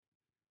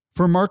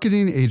For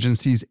marketing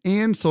agencies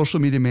and social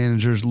media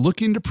managers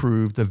looking to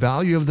prove the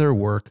value of their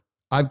work,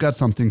 I've got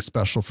something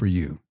special for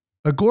you.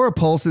 Agora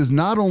Pulse is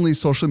not only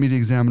Social Media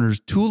Examiner's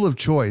tool of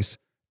choice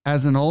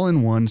as an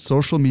all-in-one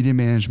social media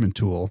management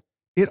tool,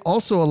 it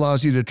also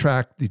allows you to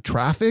track the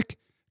traffic,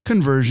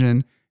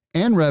 conversion,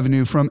 and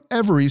revenue from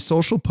every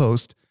social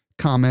post,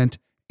 comment,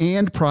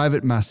 and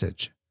private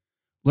message.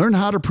 Learn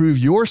how to prove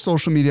your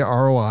social media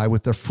ROI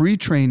with a free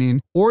training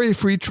or a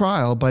free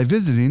trial by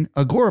visiting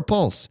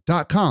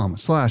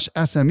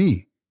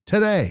agorapulse.com/SME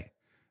today.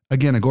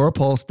 Again,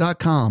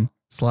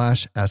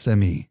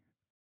 agorapulse.com/SME.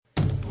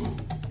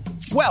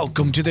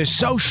 Welcome to the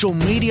Social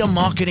Media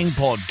Marketing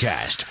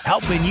Podcast,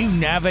 helping you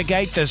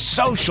navigate the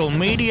social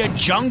media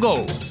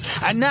jungle.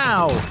 And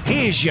now,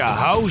 here's your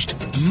host,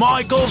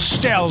 Michael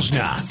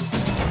Stelzner.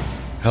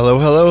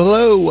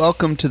 Hello.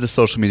 Welcome to the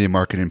Social Media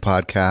Marketing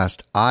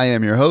Podcast. I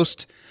am your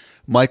host,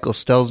 Michael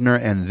Stelzner,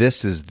 and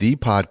this is the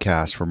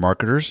podcast for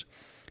marketers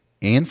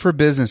and for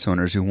business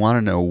owners who want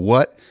to know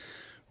what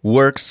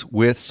works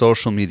with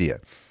social media.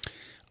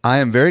 I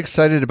am very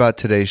excited about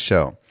today's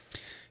show.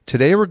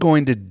 Today, we're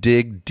going to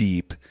dig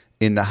deep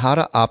into how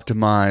to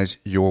optimize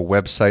your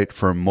website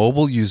for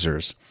mobile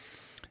users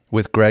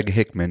with Greg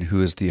Hickman,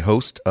 who is the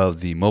host of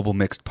the Mobile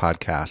Mixed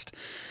podcast.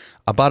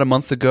 About a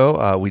month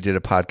ago, we did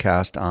a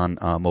podcast on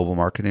mobile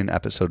marketing,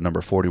 episode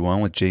number 41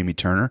 with Jamie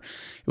Turner.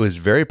 It was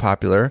very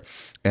popular,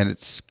 and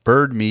it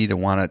spurred me to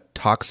want to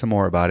talk some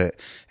more about it.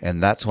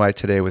 And that's why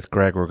today with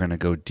Greg, we're going to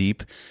go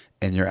deep,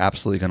 and you're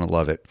absolutely going to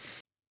love it.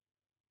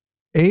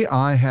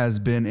 AI has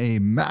been a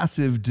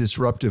massive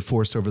disruptive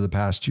force over the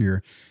past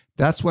year.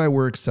 That's why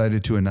we're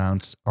excited to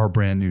announce our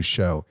brand new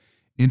show,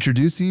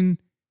 Introducing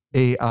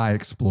AI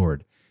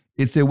Explored.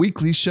 It's a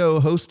weekly show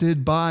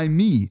hosted by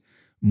me,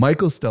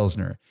 Michael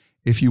Stelzner.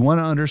 If you want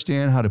to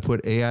understand how to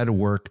put AI to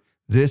work,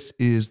 this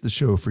is the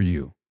show for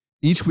you.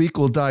 Each week,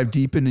 we'll dive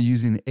deep into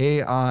using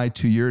AI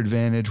to your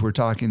advantage. We're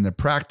talking the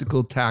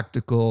practical,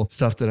 tactical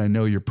stuff that I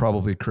know you're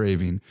probably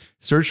craving.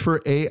 Search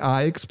for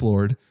AI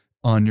Explored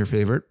on your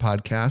favorite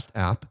podcast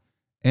app,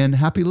 and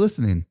happy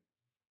listening.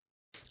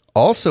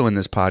 Also in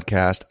this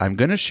podcast, I'm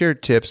going to share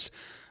tips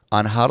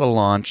on how to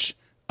launch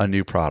a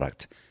new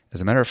product.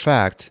 As a matter of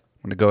fact,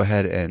 I'm going to go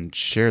ahead and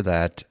share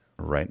that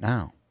right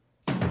now.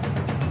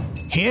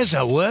 Here's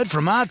a word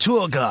from our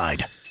tour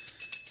guide.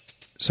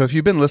 So if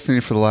you've been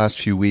listening for the last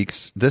few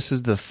weeks, this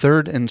is the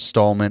third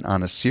installment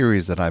on a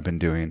series that I've been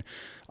doing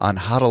on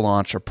how to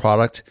launch a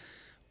product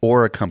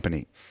or a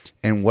company.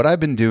 And what I've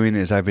been doing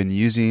is I've been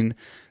using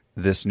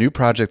this new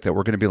project that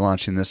we're going to be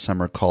launching this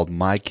summer called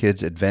My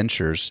Kids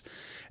Adventures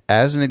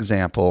as an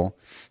example.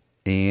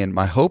 And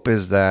my hope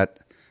is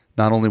that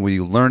not only will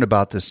you learn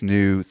about this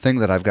new thing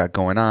that I've got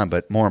going on,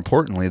 but more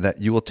importantly,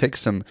 that you will take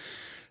some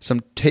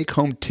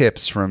take-home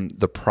tips from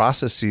the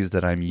processes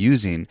that I'm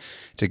using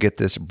to get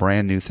this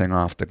brand new thing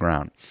off the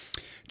ground.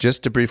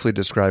 Just to briefly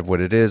describe what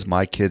it is,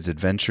 My Kids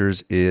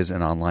Adventures is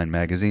an online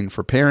magazine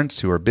for parents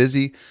who are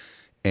busy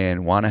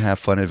and want to have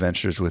fun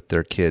adventures with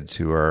their kids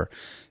who are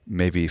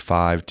maybe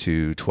 5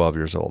 to 12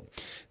 years old.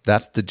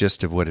 That's the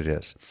gist of what it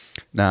is.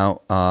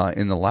 Now,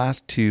 in the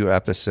last two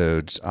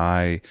episodes,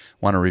 I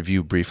want to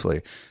review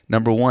briefly.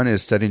 Number one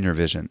is setting your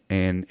vision.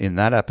 And in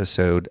that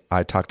episode,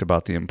 I talked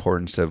about the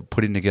importance of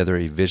putting together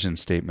a vision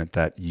statement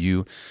that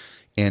you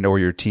and or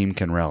your team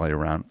can rally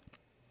around.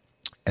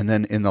 And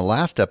then in the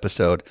last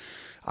episode,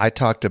 I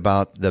talked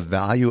about the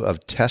value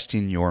of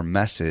testing your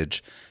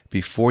message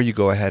before you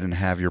go ahead and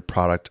have your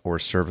product or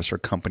service or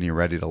company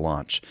ready to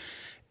launch.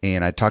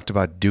 And I talked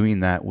about doing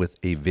that with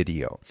a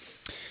video.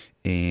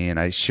 And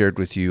I shared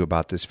with you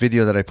about this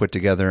video that I put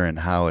together and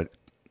how it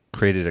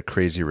created a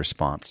crazy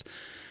response.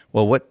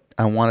 Well, what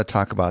I want to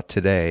talk about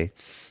today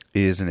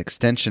is an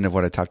extension of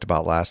what I talked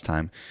about last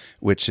time,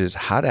 which is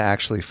how to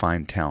actually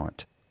find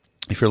talent.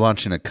 If you're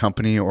launching a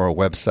company or a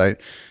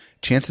website,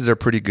 chances are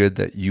pretty good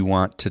that you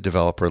want to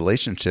develop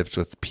relationships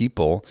with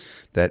people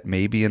that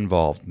may be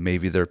involved.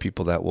 Maybe there are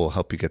people that will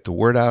help you get the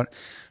word out.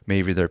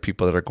 Maybe there are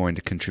people that are going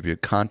to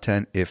contribute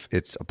content if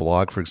it's a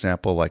blog, for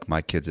example, like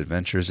My Kids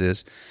Adventures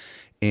is.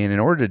 And in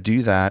order to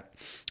do that,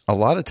 a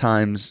lot of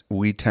times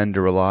we tend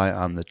to rely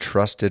on the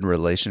trusted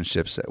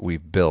relationships that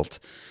we've built.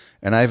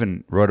 And I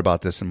even wrote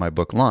about this in my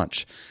book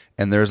Launch.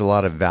 And there's a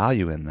lot of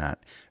value in that.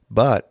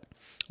 But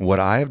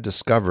what I have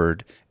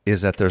discovered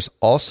is that there's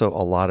also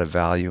a lot of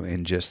value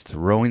in just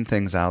throwing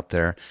things out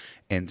there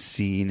and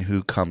seeing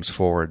who comes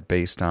forward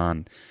based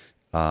on,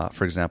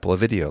 for example, a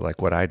video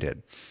like what I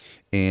did.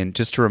 And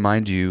just to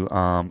remind you,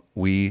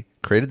 we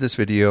created this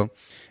video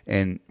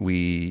and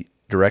we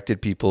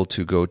directed people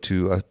to go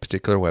to a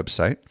particular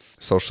website,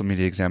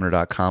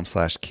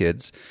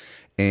 socialmediaexaminer.com/kids.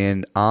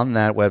 And on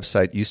that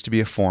website used to be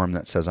a form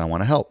that says, I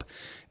want to help.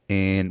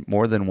 And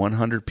more than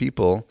 100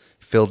 people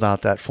filled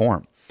out that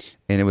form.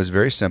 And it was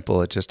very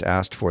simple. It just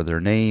asked for their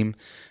name,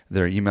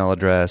 their email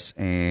address,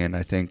 and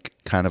I think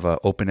kind of an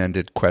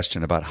open-ended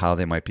question about how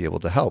they might be able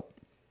to help.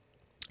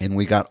 And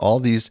we got all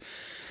these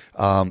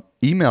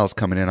emails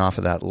coming in off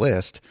of that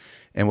list.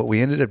 And what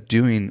we ended up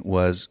doing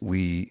was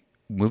we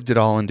moved it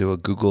all into a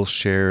Google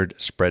shared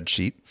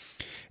spreadsheet.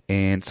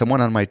 And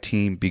someone on my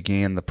team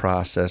began the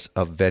process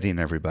of vetting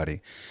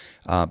everybody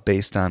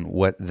based on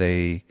what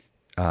they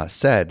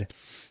said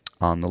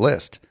on the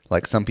list.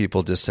 Like some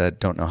people just said,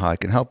 don't know how I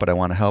can help, but I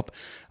want to help.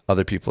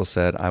 Other people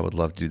said, I would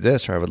love to do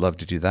this or I would love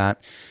to do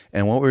that.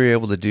 And what we were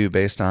able to do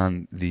based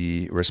on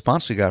the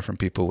response we got from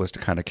people was to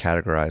kind of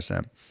categorize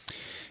them.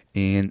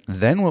 And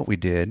then what we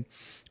did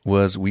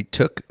was we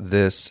took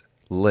this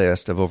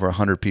list of over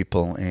 100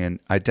 people and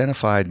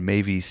identified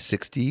maybe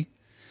 60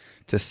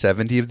 to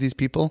 70 of these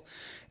people.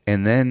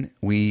 And then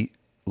we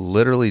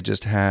literally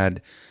just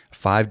had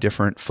 5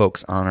 different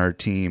folks on our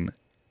team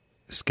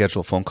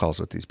schedule phone calls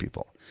with these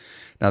people.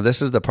 Now,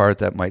 this is the part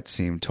that might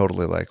seem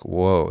totally like,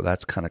 whoa,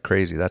 that's kind of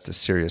crazy. That's a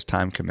serious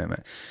time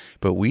commitment.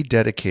 But we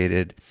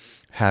dedicated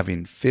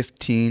having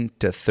 15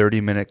 to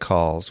 30-minute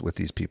calls with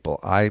these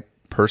people. I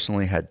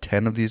personally had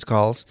 10 of these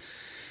calls,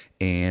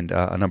 and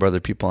a number of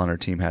other people on our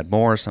team had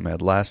more, some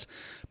had less.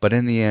 But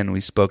in the end, we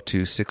spoke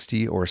to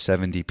 60 or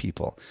 70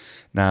 people.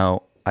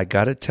 Now, I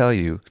got to tell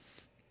you,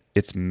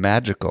 it's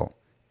magical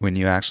when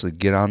you actually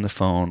get on the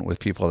phone with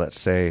people that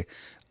say,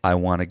 I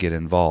want to get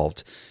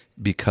involved,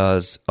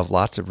 because of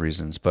lots of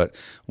reasons. But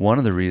one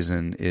of the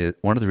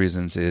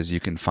reasons is you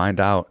can find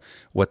out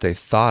what they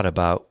thought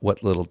about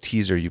what little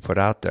teaser you put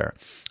out there,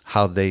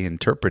 how they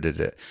interpreted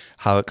it,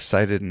 how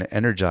excited and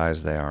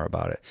energized they are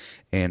about it.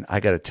 And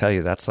I got to tell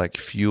you, that's like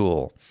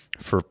fuel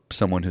for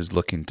someone who's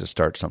looking to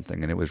start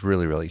something. And it was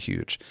really, really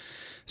huge.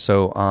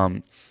 So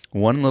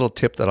one little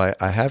tip that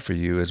I have for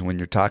you is when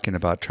you're talking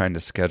about trying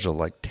to schedule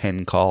like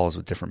 10 calls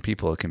with different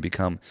people, it can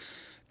become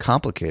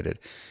complicated.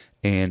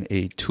 And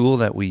a tool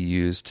that we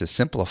use to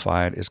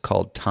simplify it is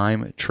called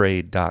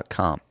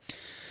timetrade.com.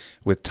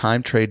 With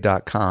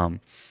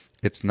timetrade.com,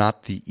 it's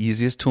not the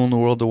easiest tool in the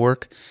world to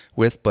work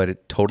with, but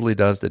it totally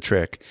does the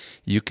trick.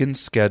 You can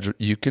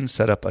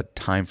set up a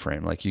time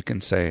frame. Like you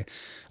can say,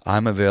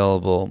 I'm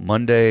available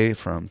Monday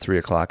from 3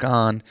 o'clock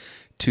on,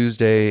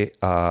 Tuesday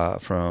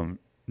from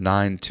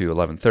 9 to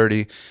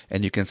 11:30,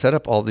 and you can set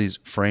up all these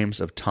frames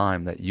of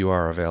time that you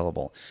are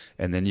available.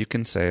 And then you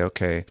can say,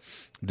 okay,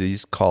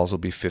 these calls will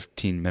be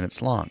 15 minutes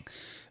long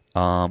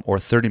or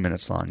 30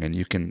 minutes long, and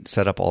you can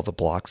set up all the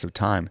blocks of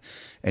time,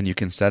 and you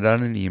can send out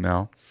an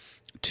email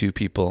to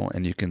people,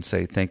 and you can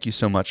say, thank you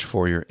so much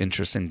for your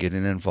interest in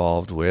getting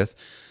involved with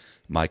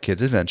My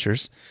Kids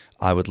Adventures.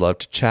 I would love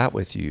to chat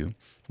with you.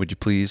 Would you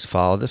please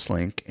follow this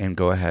link and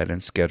go ahead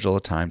and schedule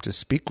a time to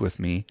speak with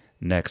me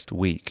next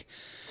week?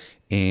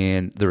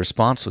 And the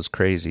response was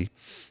crazy.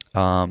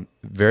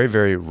 Very,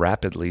 very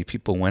rapidly,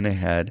 people went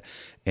ahead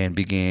and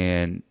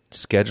began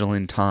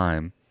scheduling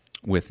time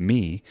with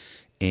me,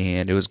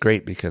 and it was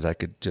great because I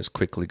could just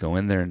quickly go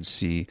in there and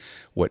see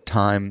what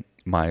time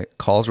my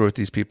calls were with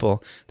these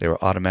people. They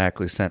were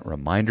automatically sent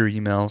reminder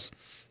emails.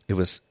 It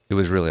was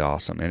really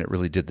awesome, and it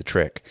really did the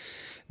trick.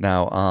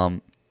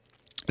 Now,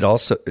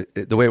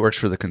 the way it works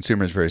for the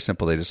consumer is very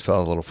simple. They just fill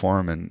out a little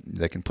form, and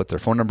they can put their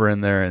phone number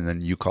in there, and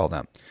then you call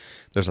them.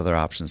 There's other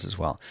options as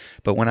well.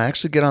 But when I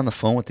actually get on the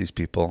phone with these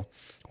people,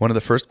 one of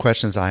the first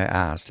questions I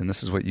asked, and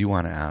this is what you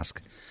want to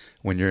ask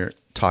when you're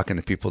talking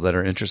to people that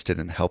are interested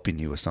in helping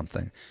you with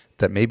something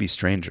that may be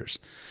strangers.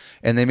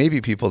 And they may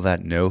be people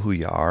that know who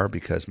you are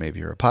because maybe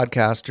you're a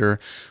podcaster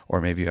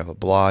or maybe you have a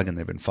blog and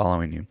they've been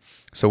following you.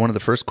 So one of the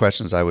first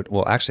questions I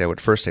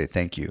would first say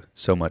thank you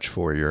so much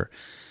for your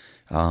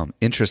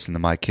interest in the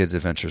My Kids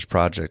Adventures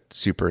project.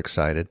 Super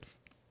excited.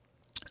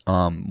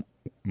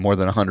 More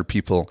than 100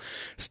 people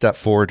stepped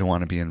forward to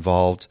want to be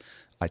involved.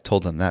 I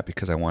told them that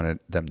because I wanted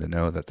them to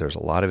know that there's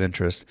a lot of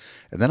interest.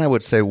 And then I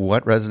would say,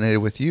 what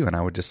resonated with you? And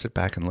I would just sit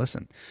back and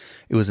listen.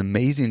 It was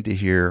amazing to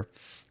hear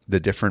the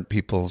different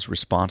people's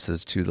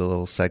responses to the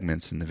little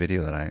segments in the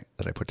video that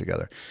I put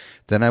together.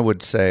 Then I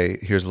would say,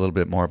 here's a little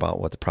bit more about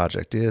what the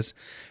project is.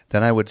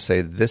 Then I would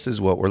say, this is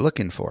what we're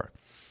looking for.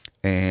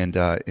 And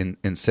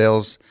in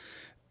sales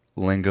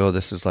lingo,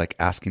 this is like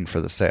asking for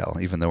the sale,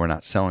 even though we're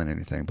not selling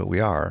anything, but we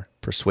are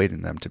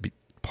persuading them to be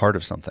part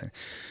of something.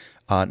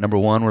 Number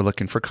 1, we're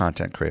looking for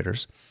content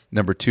creators.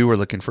 Number 2, we're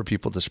looking for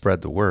people to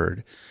spread the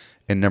word.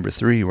 And number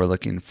 3, we're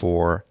looking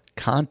for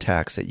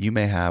contacts that you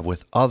may have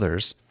with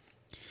others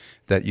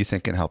that you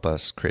think can help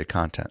us create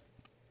content.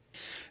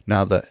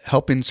 Now, the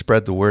helping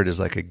spread the word is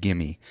like a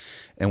gimme.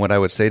 And what I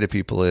would say to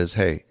people is,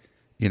 hey,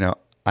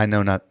 I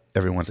know not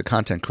everyone's a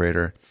content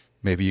creator.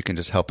 Maybe you can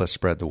just help us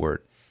spread the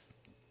word.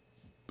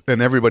 And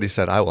everybody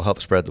said, I will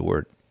help spread the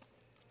word.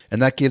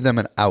 And that gave them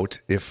an out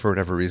if for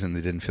whatever reason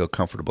they didn't feel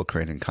comfortable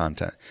creating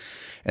content.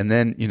 And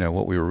then,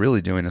 what we were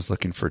really doing is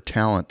looking for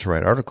talent to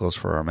write articles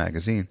for our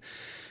magazine.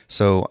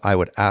 So I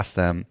would ask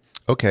them,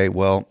 okay,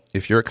 well,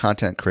 if you're a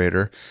content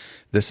creator,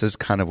 this is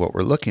kind of what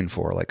we're looking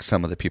for. Like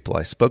some of the people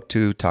I spoke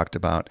to talked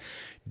about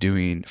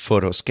doing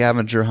photo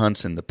scavenger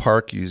hunts in the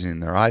park using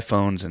their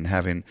iPhones and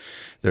having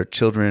their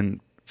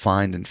children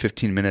find in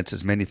 15 minutes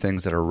as many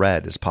things that are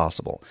red as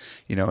possible.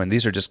 And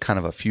these are just kind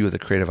of a few of the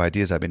creative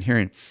ideas I've been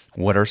hearing.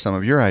 What are some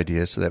of your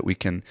ideas so that we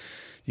can,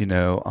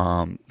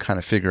 kind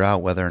of figure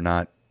out whether or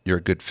not you're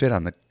a good fit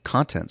on the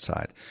content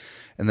side?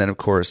 And then, of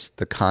course,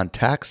 the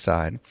contact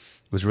side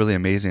was really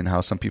amazing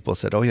how some people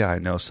said, oh, yeah, I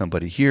know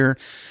somebody here,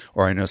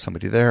 or I know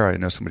somebody there, or I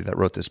know somebody that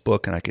wrote this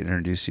book, and I can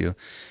introduce you.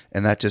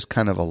 And that just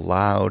kind of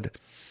allowed,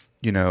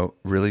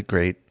 really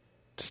great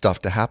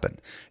stuff to happen.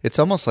 It's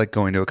almost like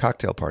going to a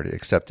cocktail party,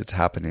 except it's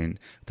happening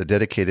the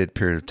dedicated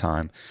period of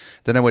time.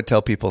 Then I would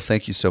tell people,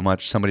 thank you so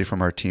much. Somebody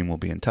from our team will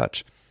be in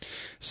touch.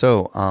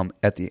 So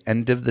at the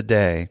end of the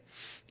day,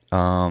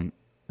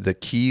 the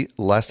key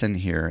lesson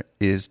here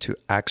is to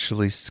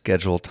actually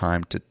schedule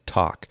time to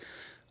talk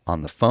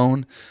on the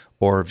phone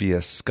or via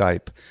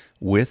Skype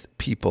with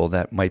people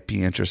that might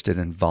be interested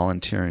in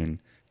volunteering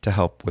to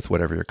help with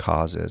whatever your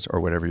cause is, or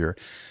whatever your,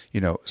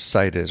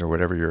 site is, or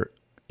whatever you're,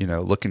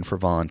 looking for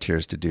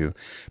volunteers to do.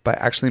 By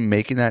actually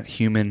making that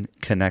human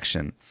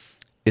connection,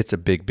 it's a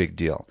big, big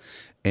deal.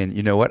 And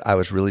you know what? I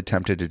was really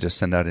tempted to just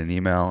send out an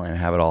email and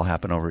have it all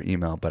happen over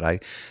email.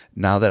 But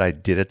now that I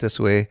did it this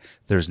way,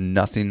 there's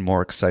nothing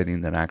more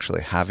exciting than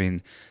actually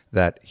having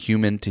that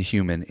human to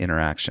human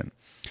interaction.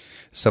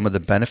 Some of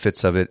the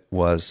benefits of it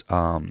was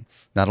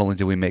not only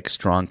did we make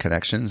strong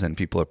connections and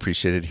people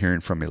appreciated hearing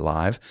from me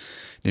live,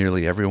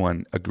 nearly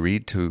everyone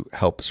agreed to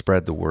help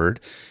spread the word.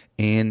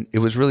 And it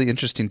was really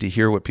interesting to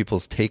hear what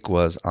people's take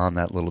was on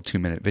that little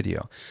 2-minute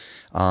video.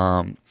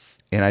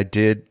 And I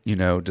did,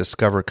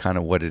 discover kind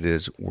of what it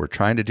is we're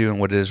trying to do and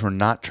what it is we're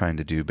not trying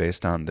to do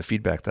based on the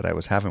feedback that I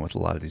was having with a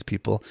lot of these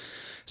people.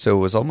 So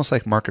it was almost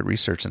like market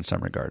research in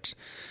some regards.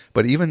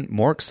 But even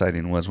more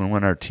exciting was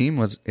when our team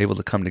was able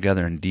to come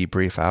together and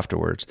debrief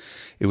afterwards.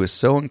 It was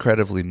so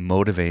incredibly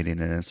motivating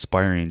and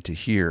inspiring to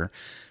hear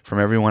from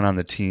everyone on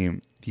the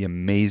team, the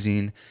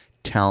amazing,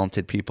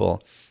 talented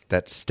people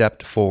that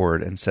stepped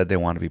forward and said they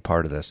want to be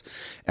part of this.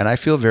 And I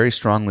feel very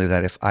strongly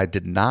that if I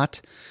did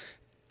not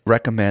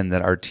recommend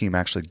that our team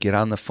actually get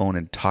on the phone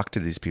and talk to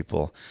these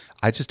people,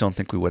 I just don't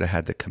think we would have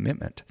had the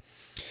commitment.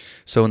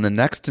 So in the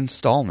next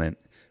installment,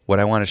 what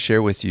I want to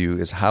share with you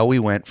is how we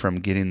went from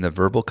getting the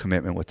verbal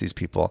commitment with these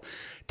people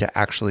to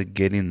actually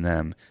getting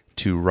them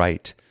to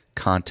write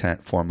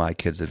content for My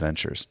Kids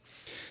Adventures.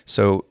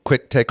 So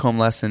quick take-home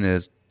lesson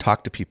is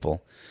talk to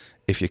people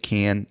if you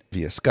can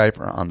via Skype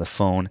or on the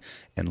phone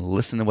and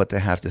listen to what they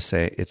have to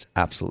say. It's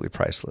absolutely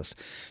priceless.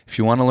 If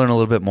you want to learn a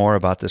little bit more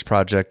about this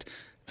project,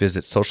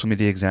 visit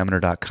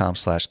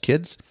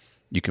socialmediaexaminer.com/kids.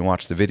 You can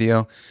watch the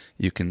video.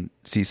 You can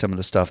see some of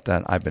the stuff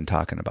that I've been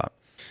talking about.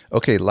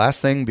 Okay,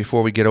 last thing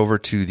before we get over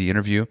to the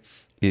interview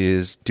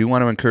is do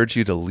want to encourage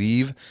you to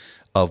leave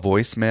a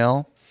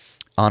voicemail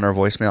on our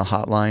voicemail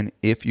hotline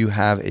if you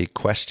have a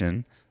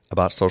question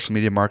about social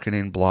media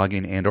marketing,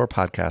 blogging, and or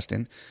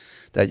podcasting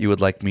that you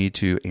would like me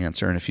to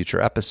answer in a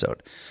future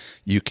episode.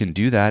 You can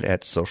do that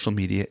at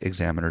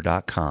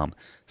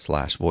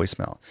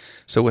socialmediaexaminer.com/voicemail.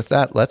 So with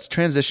that, let's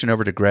transition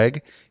over to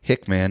Greg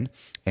Hickman,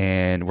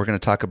 and we're going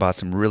to talk about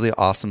some really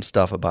awesome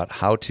stuff about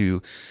how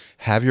to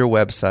have your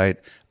website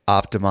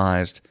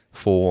optimized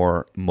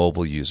for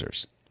mobile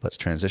users. Let's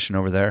transition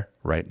over there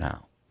right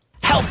now.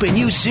 Helping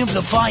you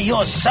simplify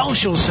your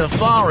social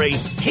safari,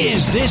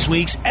 here's this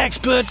week's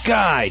expert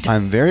guide.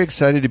 I'm very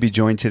excited to be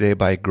joined today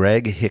by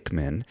Greg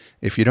Hickman.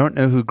 If you don't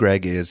know who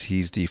Greg is,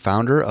 he's the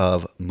founder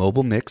of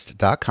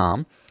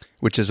mobilemixed.com,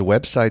 which is a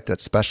website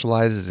that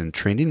specializes in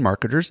training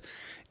marketers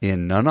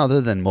in none other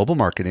than mobile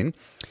marketing.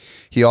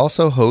 He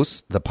also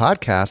hosts the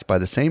podcast by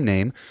the same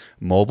name,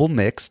 Mobile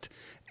Mixed.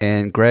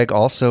 And Greg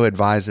also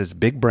advises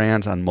big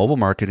brands on mobile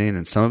marketing,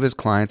 and some of his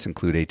clients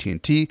include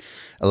AT&T,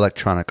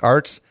 Electronic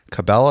Arts,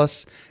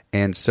 Cabela's,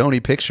 and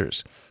Sony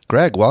Pictures.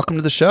 Greg, welcome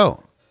to the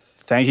show.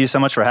 Thank you so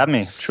much for having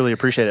me. Truly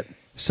appreciate it.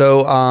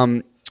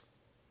 So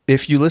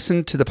if you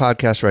listen to the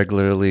podcast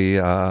regularly,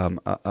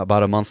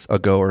 about a month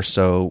ago or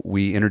so,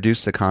 we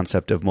introduced the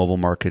concept of mobile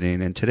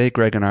marketing. And today,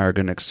 Greg and I are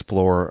going to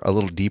explore a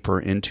little deeper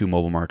into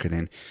mobile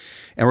marketing.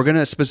 And we're going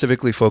to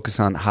specifically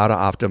focus on how to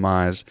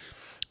optimize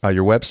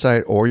your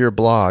website or your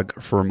blog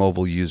for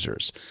mobile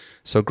users.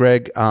 So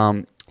Greg,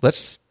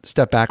 let's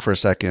step back for a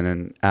second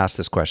and ask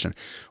this question.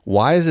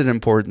 Why is it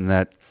important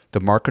that the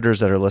marketers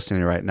that are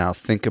listening right now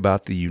think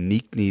about the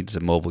unique needs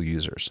of mobile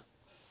users?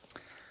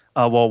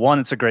 Well, one,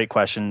 it's a great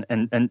question.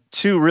 And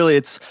two,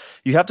 really,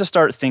 you have to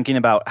start thinking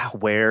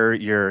about where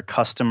your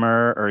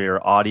customer or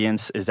your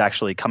audience is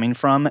actually coming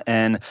from.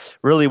 And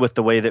really with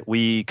the way that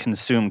we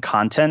consume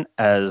content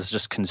as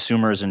just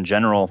consumers in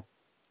general,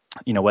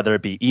 whether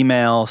it be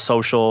email,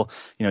 social,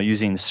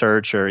 using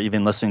search, or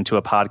even listening to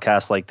a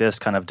podcast like this,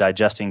 kind of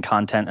digesting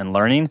content and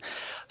learning.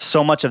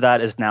 So much of that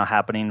is now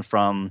happening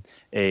from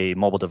a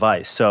mobile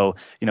device. So,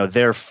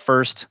 their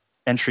first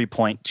entry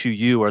point to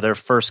you or their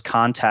first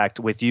contact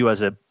with you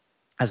as a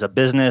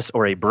business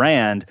or a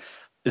brand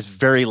is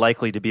very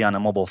likely to be on a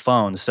mobile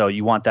phone. So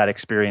you want that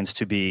experience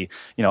to be,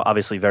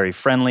 obviously very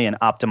friendly and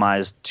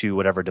optimized to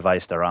whatever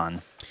device they're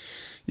on.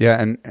 Yeah.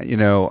 And,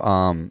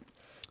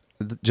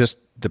 just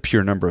the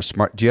pure number of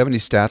do you have any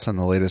stats on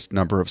the latest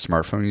number of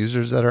smartphone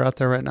users that are out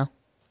there right now?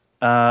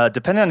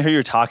 Depending on who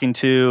you're talking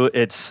to,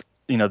 it's,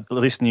 at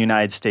least in the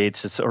United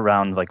States, it's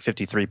around like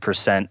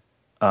 53%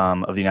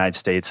 of the United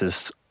States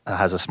has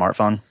a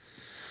smartphone.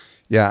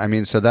 Yeah, I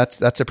mean, so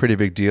that's a pretty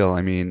big deal.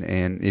 I mean,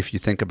 and if you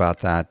think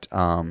about that,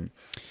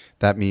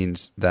 that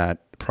means that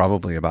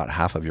probably about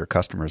half of your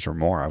customers or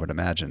more, I would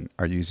imagine,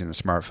 are using a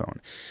smartphone.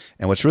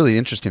 And what's really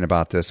interesting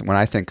about this, when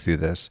I think through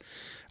this,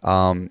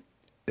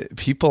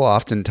 people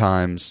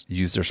oftentimes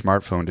use their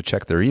smartphone to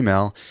check their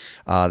email.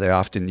 They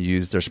often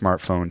use their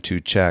smartphone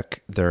to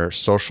check their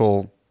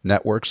social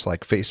networks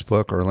like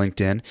Facebook or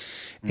LinkedIn.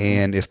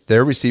 And if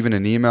they're receiving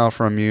an email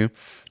from you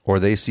or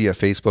they see a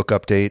Facebook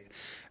update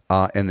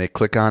and they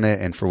click on it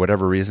and for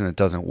whatever reason it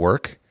doesn't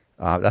work,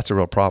 that's a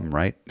real problem,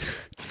 right?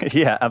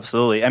 Yeah,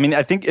 absolutely. I mean,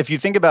 I think if you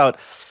think about,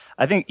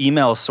 I think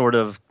email is sort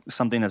of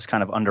something that's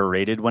kind of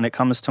underrated when it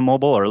comes to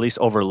mobile, or at least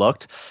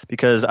overlooked,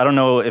 because I don't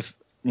know if,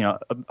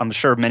 I'm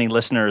sure many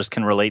listeners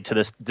can relate to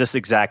this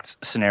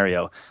exact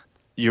scenario.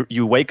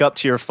 You wake up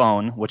to your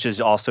phone, which is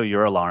also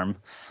your alarm,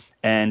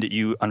 and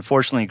you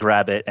unfortunately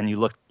grab it and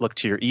you look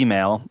to your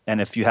email.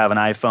 And if you have an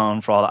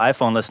iPhone, for all the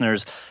iPhone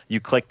listeners, you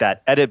click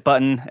that edit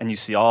button and you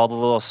see all the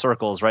little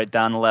circles right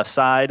down the left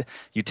side.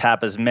 You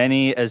tap as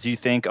many as you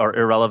think are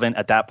irrelevant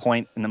at that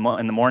point in the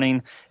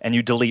morning, and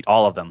you delete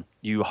all of them.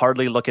 You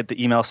hardly look at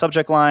the email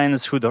subject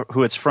lines, who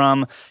it's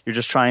from. You're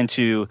just trying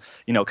to,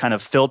 kind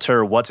of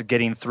filter what's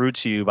getting through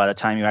to you by the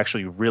time you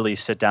actually really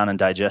sit down and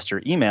digest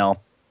your email.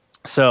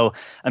 So,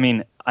 I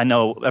mean, I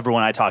know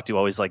everyone I talk to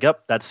always like,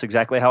 yep, that's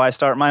exactly how I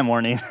start my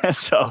morning.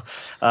 So,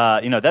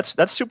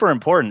 that's super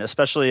important,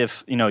 especially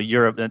if,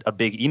 you're a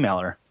big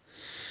emailer.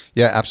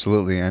 Yeah,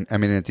 absolutely. And I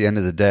mean, at the end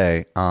of the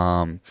day,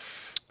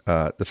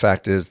 the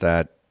fact is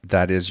that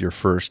is your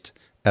first,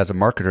 as a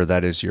marketer,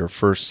 that is your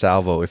first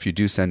salvo. If you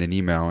do send an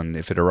email and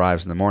if it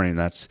arrives in the morning,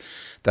 that's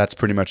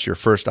pretty much your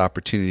first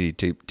opportunity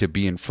to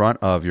be in front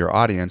of your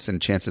audience,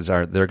 and chances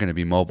are they're going to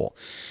be mobile,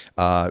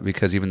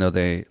 because even though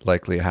they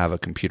likely have a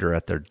computer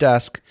at their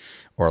desk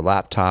or a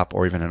laptop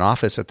or even an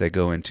office that they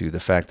go into, the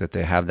fact that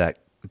they have that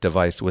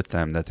device with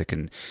them that they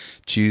can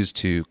choose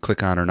to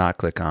click on or not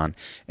click on.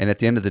 And at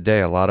the end of the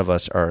day, a lot of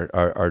us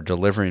are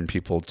delivering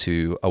people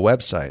to a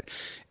website,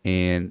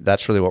 and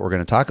that's really what we're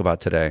going to talk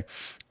about today,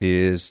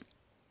 is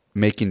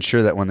making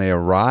sure that when they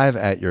arrive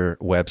at your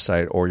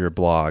website or your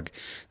blog,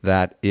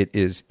 that it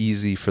is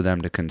easy for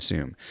them to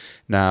consume.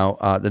 Now,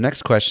 the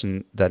next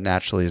question that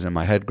naturally is in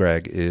my head,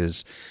 Greg,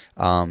 is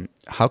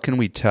how can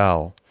we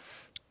tell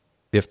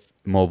if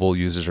mobile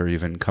users are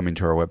even coming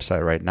to our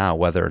website right now,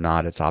 whether or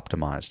not it's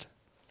optimized?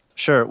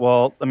 Sure.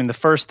 Well, I mean, the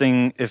first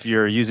thing, if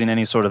you're using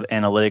any sort of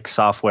analytics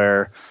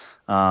software,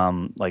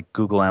 like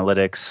Google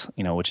Analytics,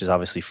 which is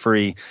obviously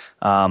free,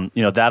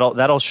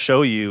 that'll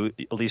show you,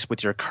 at least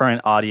with your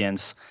current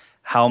audience,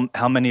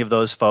 how many of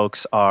those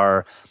folks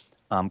are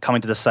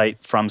coming to the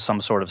site from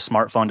some sort of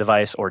smartphone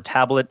device or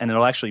tablet, and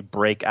it'll actually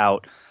break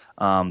out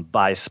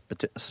by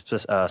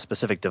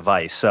specific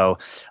device. So,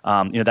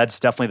 that's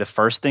definitely the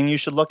first thing you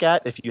should look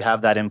at. If you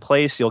have that in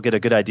place, you'll get a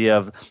good idea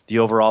of the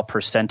overall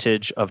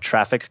percentage of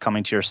traffic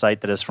coming to your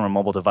site that is from a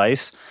mobile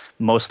device.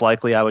 Most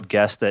likely, I would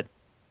guess that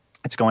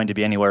it's going to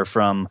be anywhere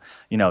from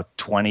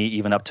 20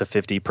 even up to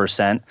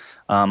 50%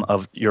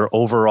 of your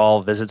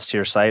overall visits to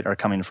your site are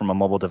coming from a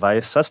mobile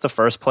device. So that's the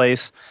first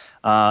place.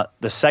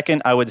 The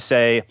second, I would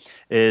say,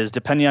 is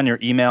depending on your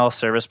email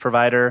service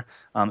provider.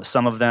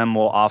 Some of them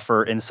will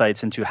offer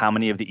insights into how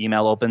many of the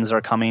email opens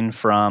are coming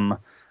from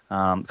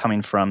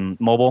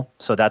mobile.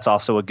 So that's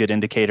also a good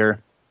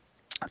indicator.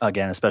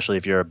 Again, especially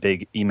if you're a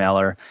big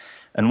emailer.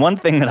 And one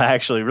thing that I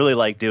actually really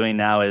like doing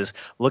now is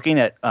looking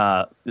at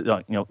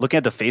looking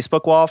at the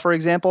Facebook wall, for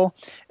example.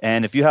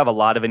 And if you have a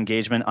lot of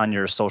engagement on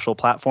your social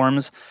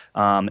platforms,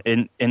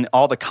 in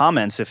all the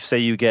comments, if say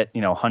you get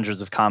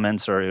hundreds of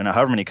comments or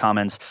however many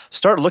comments,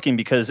 start looking,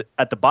 because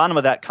at the bottom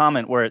of that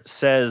comment where it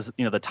says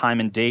the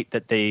time and date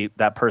that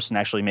that person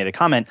actually made a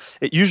comment,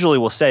 it usually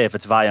will say if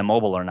it's via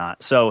mobile or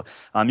not. So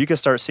you can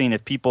start seeing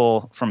if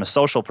people from a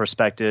social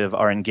perspective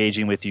are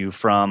engaging with you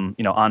from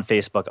on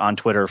Facebook, on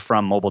Twitter,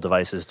 from mobile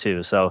devices too.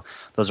 So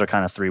those are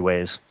kind of three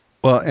ways.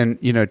 Well, and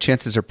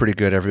chances are pretty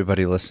good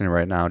everybody listening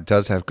right now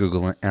does have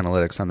Google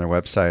Analytics on their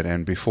website.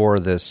 And before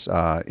this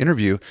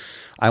interview,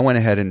 I went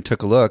ahead and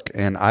took a look,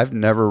 and I've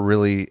never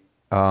really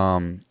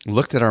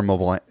looked at our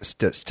mobile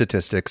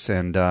statistics,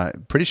 and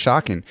pretty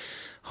shocking.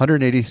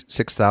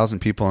 186,000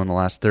 people in the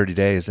last 30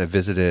 days have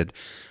visited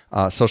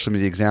Social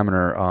Media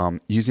Examiner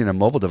using a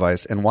mobile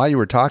device. And while you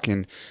were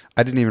talking,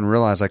 I didn't even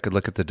realize I could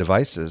look at the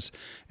devices.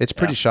 It's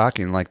pretty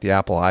shocking. Like the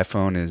Apple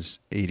iPhone is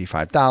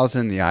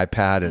 85,000, the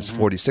iPad is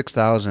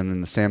 46,000,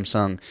 and the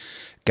Samsung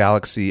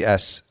Galaxy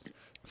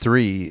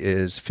S3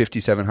 is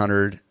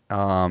 5,700.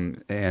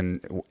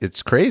 And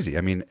it's crazy.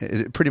 I mean,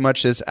 it pretty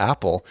much is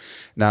Apple.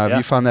 Now, have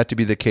you found that to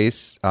be the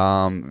case,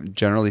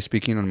 generally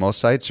speaking, on most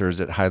sites, or is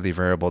it highly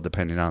variable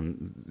depending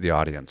on the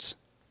audience?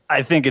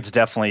 I think it's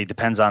definitely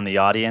depends on the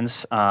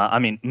audience. I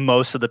mean,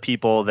 most of the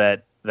people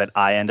that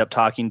I end up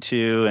talking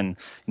to and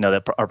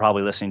that are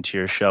probably listening to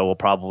your show will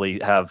probably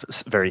have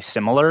very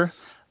similar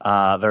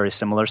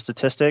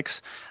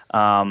statistics.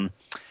 But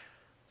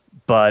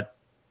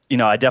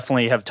I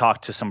definitely have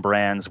talked to some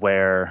brands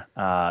where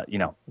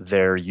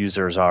their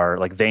users are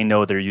like, they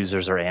know their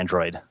users are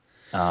Android.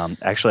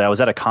 Actually, I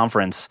was at a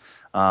conference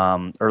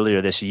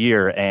earlier this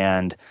year,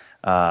 and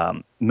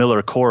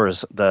Miller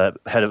Coors, the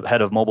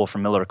head of mobile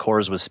from Miller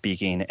Coors, was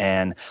speaking,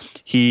 and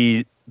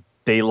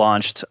they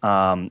launched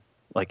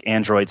like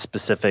Android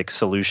specific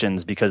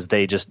solutions because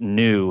they just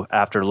knew,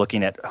 after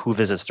looking at who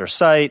visits their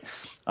site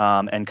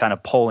and kind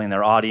of polling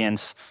their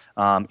audience,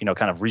 kind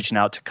of reaching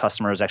out to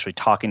customers, actually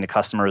talking to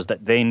customers,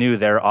 that they knew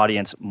their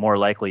audience more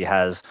likely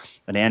has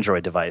an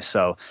Android device.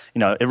 So,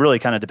 it really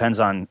kind of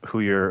depends on what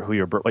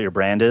your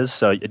brand is.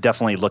 So you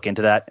definitely look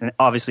into that. And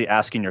obviously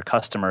asking your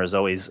customer is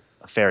always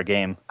a fair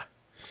game.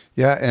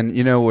 Yeah, and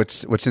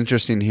what's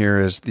interesting here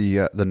is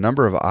the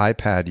number of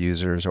iPad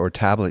users or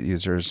tablet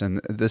users,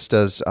 and this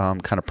does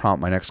kind of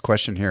prompt my next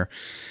question here.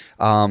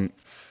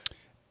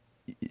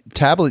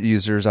 Tablet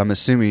users, I'm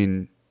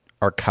assuming,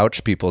 are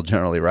couch people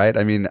generally, right?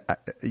 I mean,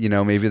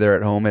 maybe they're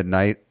at home at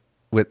night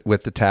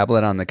with the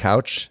tablet on the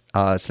couch.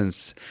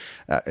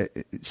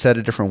 Said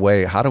a different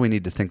way, how do we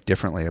need to think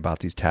differently about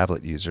these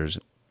tablet users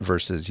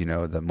versus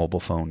the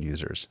mobile phone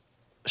users?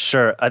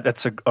 Sure.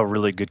 That's a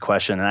really good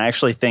question. And I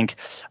actually think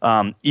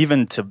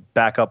even to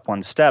back up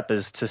one step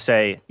is to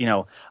say,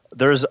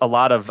 there's a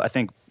lot of, I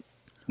think,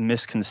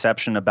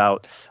 misconception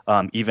about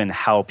even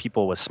how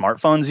people with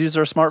smartphones use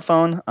their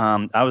smartphone.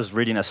 I was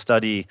reading a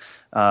study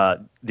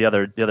the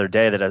other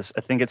day that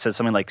I think it says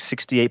something like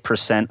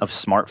 68% of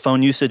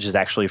smartphone usage is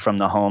actually from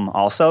the home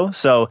also.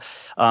 So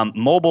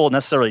mobile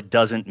necessarily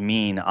doesn't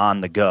mean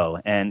on the go.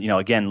 And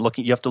again,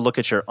 you have to look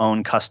at your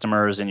own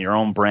customers and your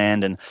own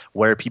brand and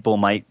where people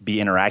might be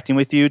interacting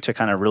with you to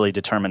kind of really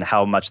determine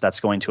how much that's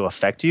going to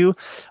affect you.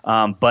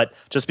 But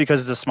just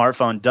because it's a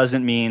smartphone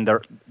doesn't mean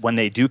when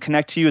they do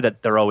connect to you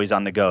that they're always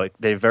on the go.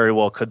 They very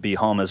well could be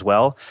home as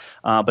well.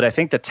 But I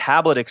think the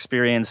tablet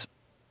experience,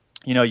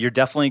 you're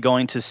definitely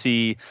going to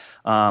see,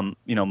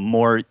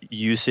 more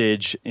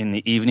usage in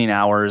the evening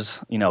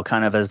hours,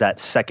 kind of as that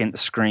second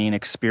screen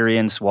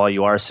experience while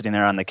you are sitting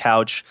there on the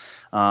couch,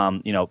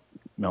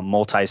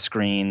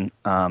 multi-screen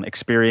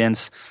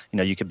experience.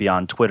 You could be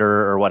on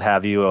Twitter or what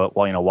have you,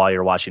 while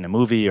you're watching a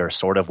movie or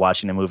sort of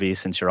watching a movie,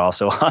 since you're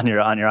also on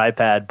your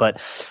iPad. But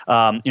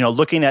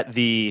looking at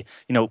the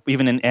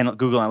even in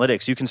Google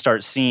Analytics, you can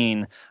start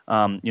seeing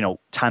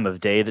time of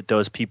day that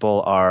those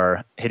people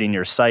are hitting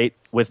your site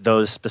with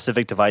those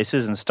specific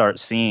devices, and start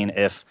seeing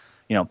if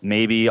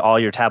maybe all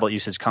your tablet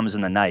usage comes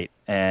in the night,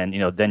 and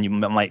then you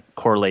might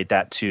correlate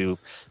that to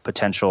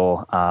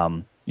potential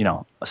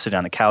sitting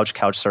on the couch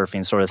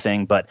surfing sort of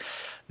thing. But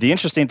the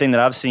interesting thing that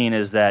I've seen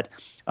is that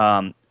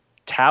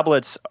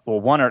tablets,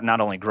 are not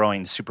only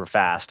growing super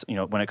fast,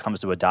 when it comes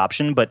to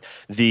adoption, but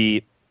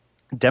the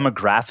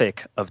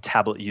demographic of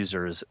tablet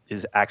users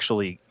is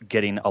actually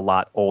getting a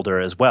lot older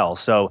as well.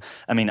 So,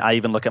 I mean, I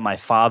even look at my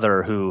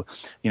father who,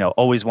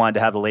 always wanted to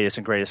have the latest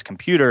and greatest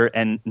computer,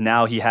 and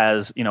now he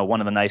has, one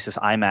of the nicest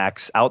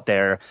iMacs out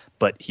there,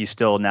 but he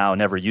still now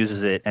never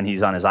uses it, and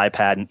he's on his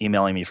iPad and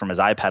emailing me from his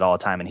iPad all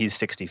the time, and he's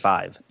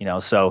 65,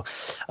 So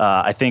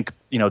I think,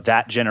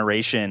 that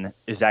generation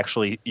is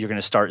actually, you're going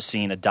to start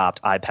seeing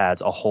adopt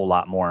iPads a whole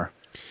lot more.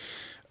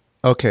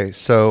 Okay,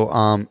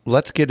 so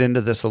let's get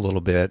into this a little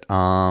bit.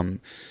 I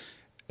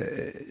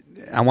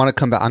want to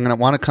come back. I'm going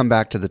to want to come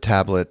back to the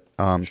tablet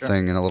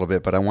thing in a little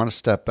bit, but I want to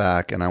step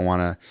back and I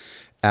want to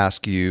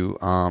ask you,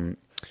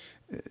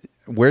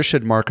 where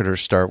should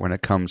marketers start when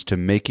it comes to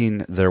making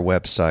their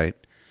website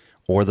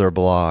or their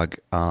blog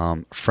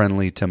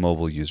friendly to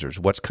mobile users?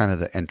 What's kind of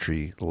the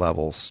entry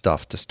level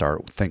stuff to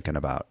start thinking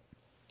about?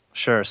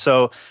 Sure.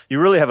 So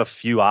you really have a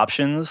few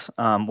options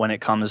when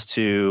it comes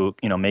to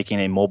making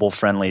a mobile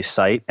friendly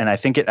site, and I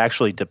think it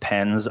actually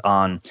depends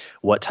on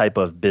what type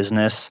of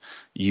business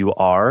you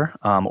are,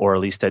 or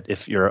at least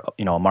if you're a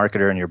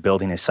marketer and you're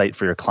building a site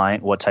for your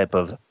client, what type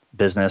of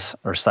business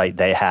or site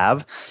they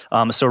have.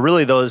 So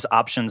really, those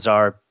options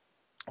are.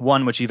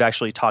 One, which you've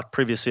actually talked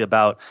previously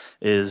about,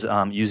 is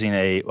using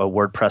a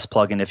WordPress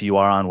plugin if you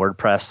are on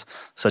WordPress,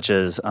 such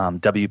as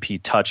WP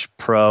Touch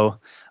Pro.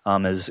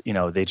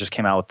 They just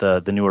came out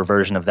with the newer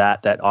version of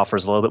that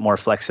offers a little bit more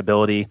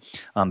flexibility,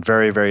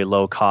 very, very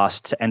low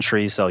cost to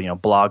entry. So,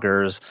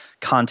 bloggers,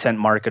 content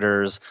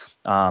marketers,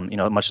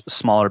 much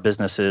smaller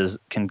businesses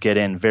can get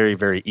in very,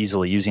 very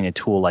easily using a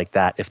tool like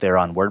that if they're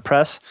on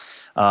WordPress.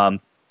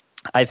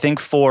 I think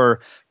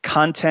for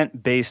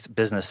content-based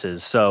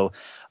businesses, so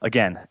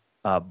again,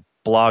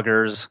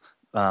 bloggers,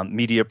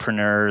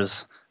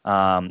 mediapreneurs,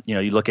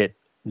 you look at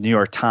New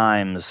York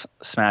Times,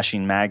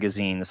 Smashing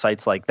Magazine,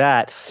 sites like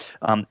that,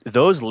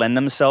 those lend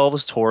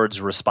themselves towards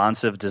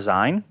responsive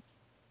design,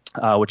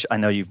 which I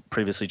know you've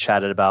previously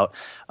chatted about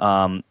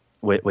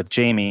with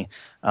Jamie.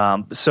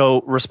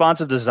 So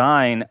responsive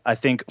design, I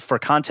think for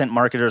content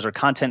marketers or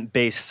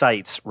content-based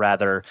sites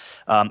rather,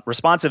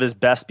 responsive is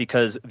best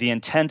because the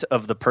intent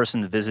of the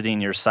person visiting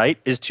your site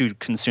is to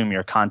consume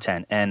your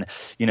content. And,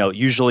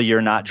 usually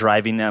you're not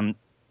driving them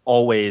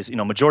always,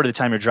 majority of the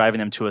time you're driving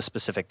them to a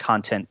specific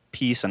content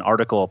piece, an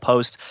article, a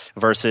post,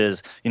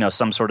 versus,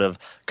 some sort of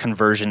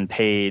conversion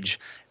page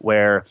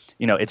where,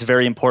 it's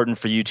very important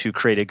for you to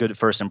create a good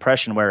first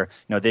impression where,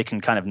 they can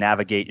kind of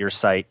navigate your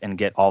site and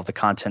get all of the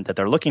content that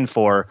they're looking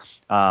for,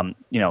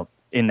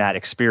 in that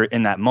experience,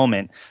 in that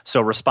moment.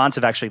 So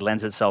responsive actually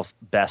lends itself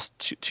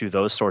best to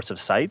those sorts of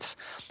sites.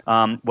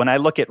 When I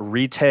look at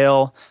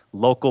retail,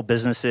 local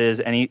businesses,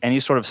 any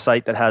sort of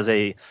site that has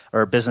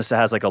or a business that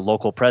has like a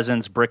local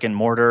presence, brick and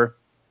mortar,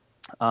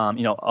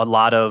 a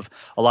lot of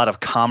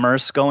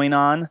commerce going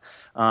on.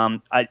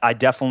 I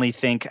definitely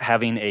think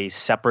having a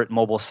separate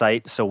mobile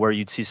site, so where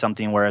you'd see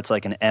something where it's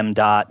like an M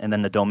dot and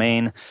then the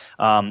domain,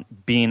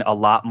 being a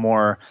lot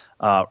more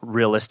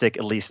realistic,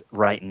 at least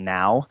right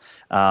now,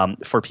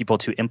 for people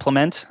to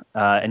implement.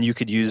 And you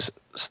could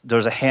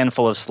there's a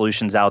handful of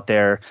solutions out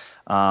there.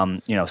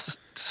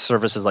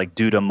 Services like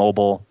Duda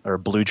Mobile or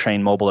Blue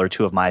Train Mobile are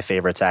two of my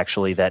favorites,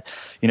 actually, that,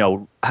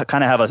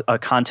 kind of have a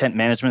content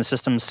management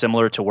system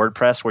similar to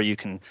WordPress where you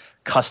can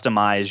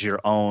customize your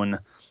own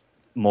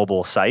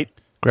mobile site.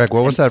 Greg,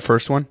 what was that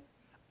first one?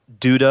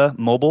 Duda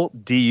Mobile,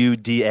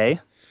 Duda.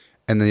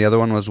 And the other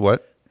one was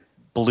what?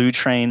 Blue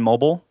Train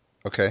Mobile.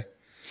 Okay.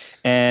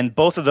 And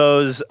both of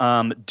those,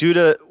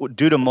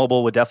 Duda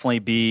Mobile would definitely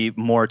be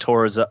more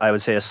towards, I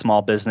would say, a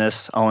small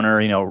business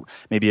owner,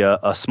 maybe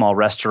a small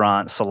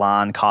restaurant,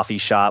 salon, coffee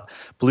shop.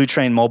 Blue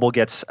Train Mobile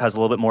has a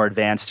little bit more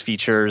advanced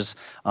features.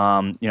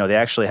 They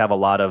actually have a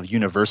lot of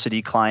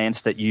university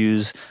clients that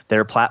use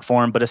their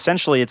platform. But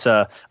essentially, it's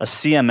a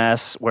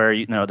CMS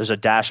where, there's a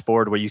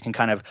dashboard where you can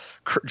kind of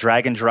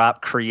drag and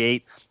drop,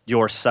 create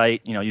your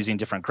site, using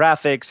different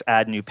graphics,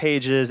 add new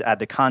pages, add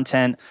the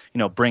content,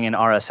 bring in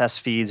RSS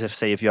feeds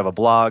if you have a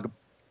blog,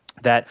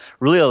 that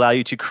really allow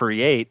you to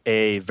create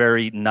a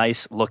very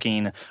nice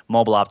looking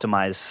mobile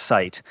optimized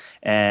site.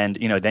 And,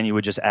 then you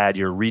would just add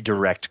your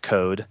redirect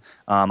code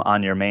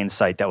on your main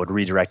site that would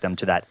redirect them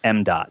to that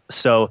M dot.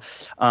 So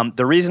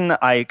the reason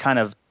I kind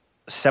of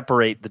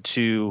separate the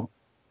two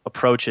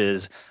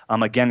approaches,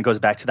 again, goes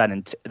back to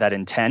that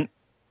intent.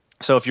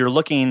 So if you're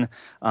looking,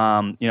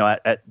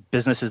 at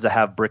businesses that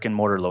have brick and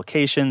mortar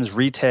locations,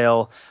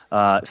 retail,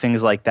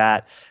 things like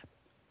that,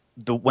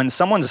 when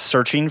someone's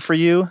searching for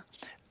you,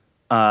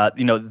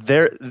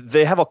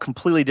 they have a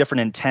completely different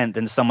intent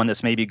than someone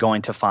that's maybe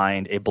going to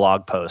find a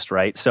blog post,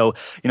 right? So,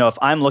 if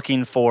I'm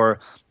looking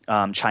for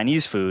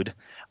Chinese food,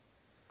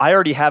 I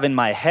already have in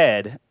my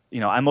head,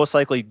 I most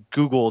likely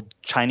Googled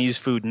Chinese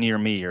food near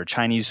me or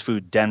Chinese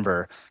food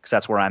Denver because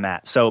that's where I'm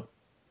at. So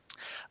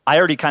I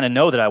already kind of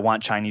know that I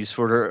want Chinese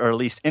food or at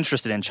least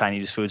interested in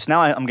Chinese foods. Now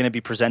I'm going to be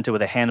presented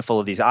with a handful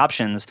of these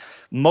options.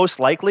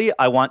 Most likely,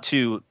 I want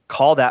to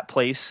call that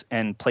place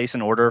and place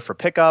an order for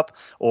pickup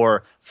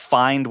or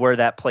find where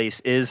that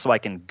place is so I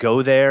can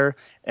go there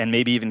and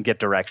maybe even get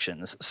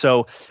directions.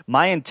 So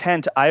my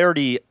intent,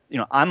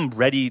 I'm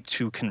ready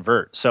to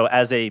convert. So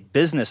as a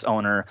business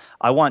owner,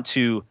 I want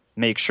to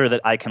make sure that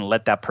I can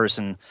let that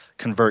person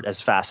convert as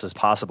fast as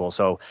possible.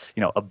 So,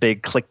 a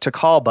big click to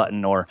call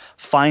button or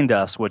find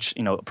us, which,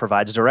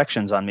 provides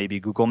directions on maybe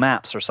Google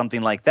Maps or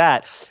something like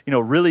that,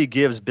 really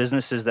gives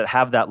businesses that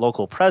have that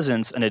local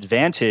presence an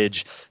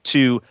advantage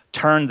to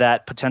turn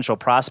that potential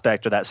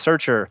prospect or that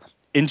searcher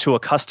into a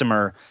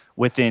customer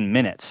within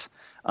minutes.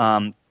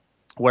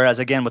 Whereas,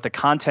 again, with a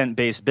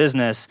content-based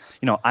business,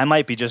 I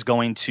might be just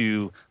going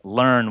to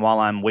learn while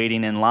I'm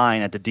waiting in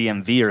line at the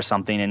DMV or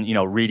something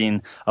and,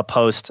 reading a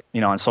post,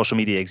 on Social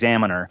Media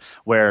Examiner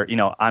where,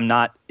 I'm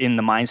not in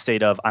the mind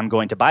state of I'm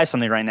going to buy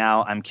something right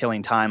now. I'm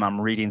killing time. I'm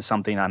reading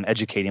something. I'm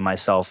educating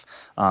myself,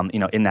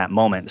 in that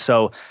moment.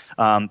 So,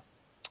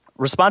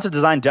 responsive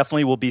design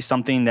definitely will be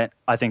something that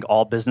I think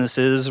all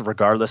businesses,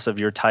 regardless of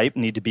your type,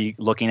 need to be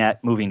looking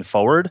at moving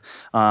forward.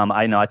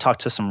 I know I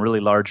talked to some really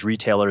large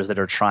retailers that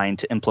are trying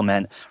to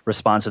implement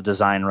responsive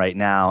design right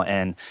now.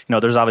 And,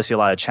 there's obviously a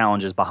lot of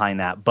challenges behind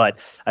that. But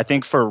I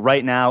think for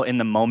right now, in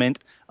the moment,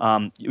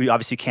 we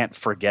obviously can't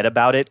forget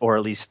about it or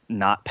at least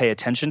not pay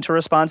attention to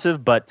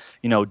responsive. But,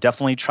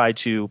 definitely try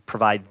to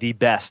provide the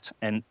best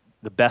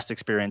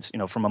experience,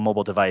 from a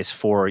mobile device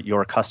for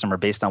your customer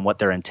based on what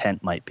their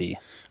intent might be.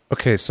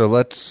 Okay, so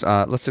let's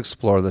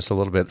explore this a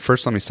little bit.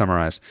 First, let me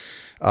summarize.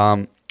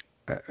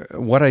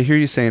 What I hear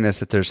you saying is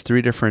that there's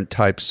three different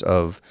types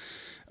of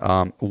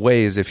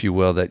ways, if you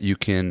will, that you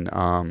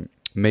can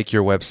make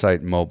your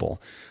website mobile.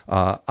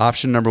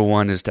 Option number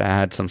one is to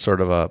add some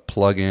sort of a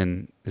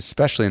plugin,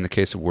 especially in the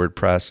case of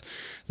WordPress,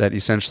 that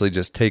essentially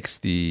just takes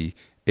the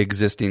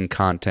existing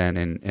content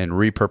and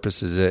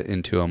repurposes it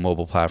into a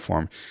mobile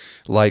platform,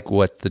 like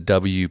what the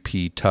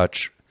WP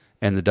Touch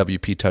and the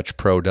WP Touch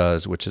Pro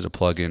does, which is a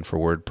plugin for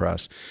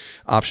WordPress.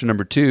 Option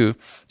number two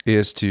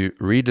is to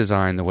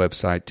redesign the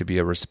website to be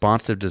a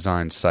responsive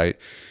design site,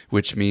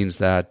 which means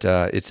that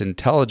it's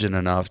intelligent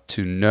enough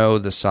to know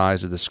the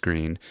size of the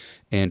screen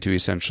and to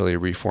essentially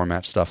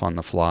reformat stuff on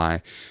the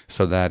fly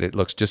so that it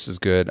looks just as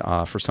good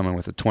for someone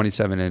with a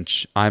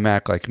 27-inch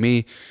iMac like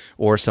me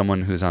or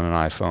someone who's on an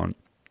iPhone.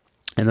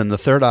 And then the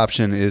third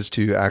option is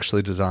to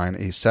actually design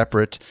a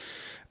separate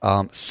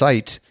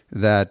site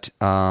that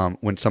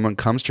when someone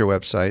comes to your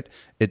website,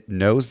 it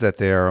knows that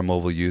they are a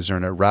mobile user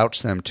and it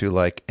routes them to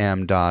like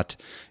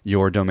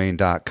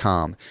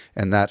m.yourdomain.com.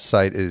 And that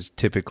site is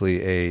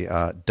typically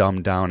a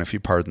dumbed down, if you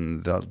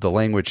pardon the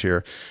language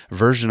here,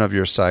 version of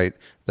your site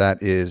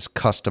that is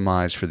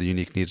customized for the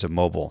unique needs of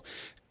mobile.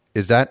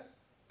 Is that,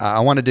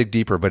 I want to dig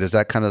deeper, but is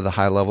that kind of the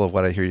high level of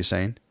what I hear you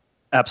saying?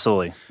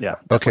 Absolutely. Yeah.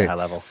 Okay. High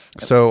level.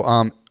 Yep.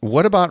 So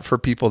what about for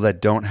people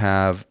that don't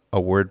have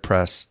a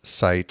WordPress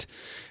site,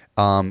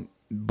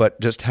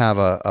 but just have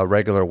a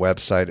regular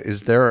website?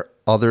 Is there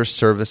other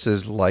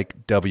services like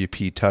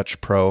WP Touch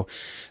Pro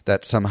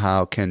that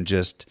somehow can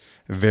just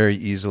very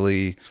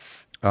easily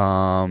take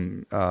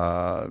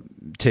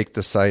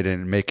the site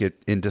and make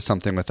it into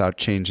something without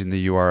changing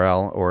the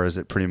URL, or is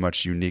it pretty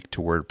much unique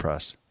to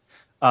WordPress?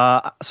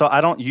 So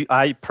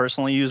I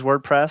personally use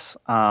WordPress.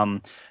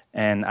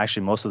 And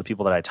actually most of the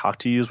people that I talk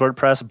to use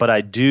WordPress, but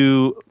I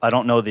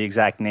don't know the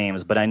exact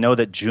names, but I know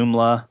that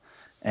Joomla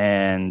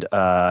and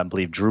I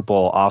believe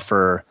Drupal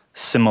offer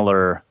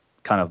similar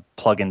kind of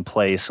plug and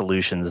play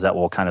solutions that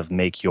will kind of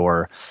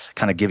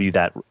give you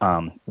that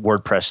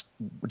WordPress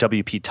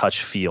WP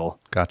Touch feel.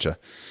 Gotcha.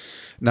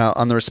 Now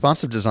on the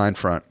responsive design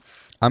front,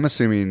 I'm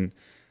assuming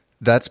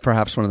that's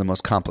perhaps one of the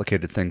most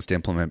complicated things to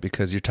implement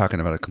because you're talking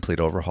about a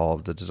complete overhaul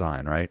of the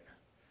design, right?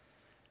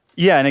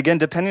 Yeah, and again,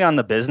 depending on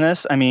the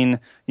business, I mean,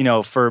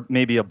 for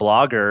maybe a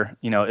blogger,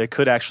 it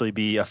could actually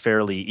be a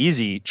fairly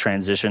easy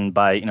transition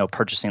by,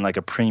 purchasing like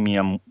a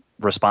premium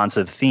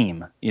responsive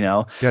theme,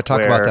 Yeah,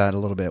 talk about that a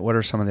little bit. What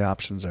are some of the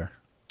options there?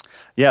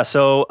 Yeah,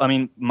 so, I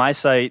mean, my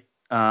site,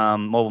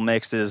 Mobile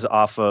Mixed, is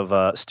off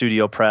of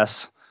Studio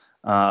Press,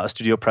 a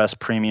Studio Press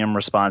premium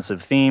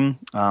responsive theme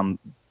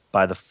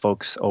by the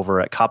folks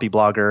over at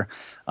Copyblogger.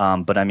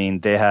 But, I mean,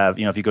 they have,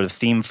 if you go to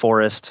Theme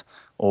Forest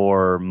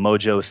or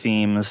Mojo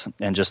Themes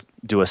and just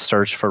do a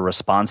search for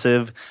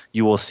responsive,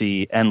 you will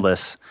see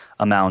endless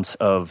amounts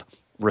of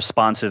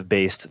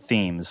responsive-based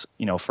themes,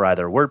 for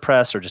either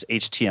WordPress or just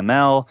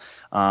HTML,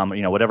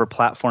 whatever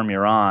platform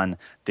you're on.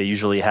 They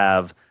usually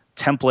have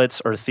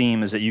templates or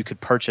themes that you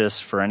could purchase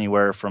for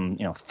anywhere from,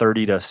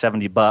 $30 to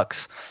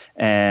 $70,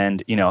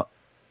 and,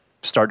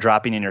 start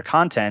dropping in your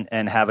content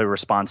and have a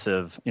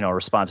responsive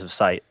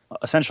site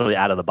essentially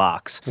out of the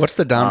box. What's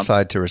the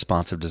downside to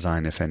responsive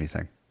design, if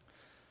anything?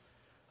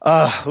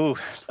 I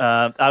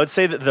would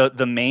say that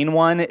the main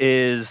one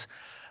is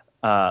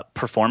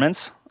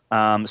performance.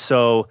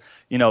 So,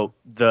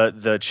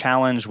 the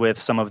challenge with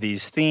some of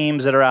these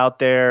themes that are out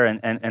there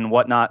and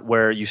whatnot,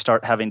 where you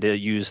start having to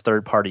use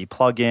third-party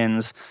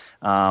plugins,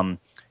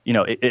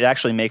 it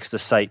actually makes the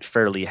site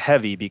fairly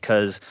heavy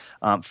because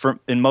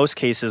in most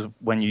cases,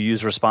 when you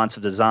use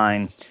responsive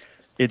design,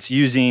 it's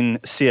using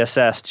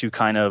CSS to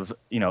kind of,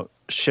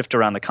 shift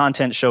around the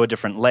content, show a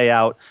different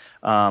layout,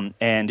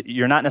 and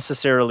you're not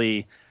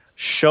necessarily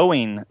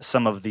showing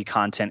some of the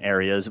content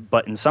areas,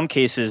 but in some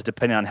cases,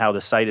 depending on how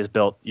the site is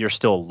built, you're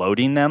still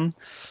loading them.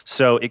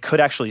 So it could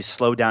actually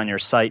slow down your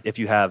site if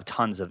you have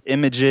tons of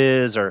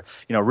images or,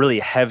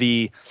 really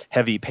heavy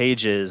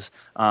pages.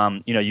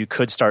 You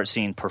could start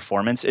seeing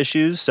performance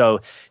issues.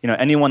 So,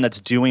 anyone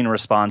that's doing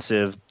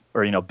responsive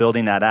or,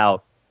 building that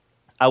out,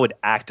 I would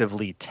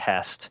actively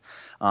test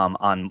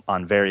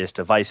on various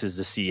devices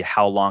to see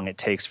how long it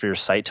takes for your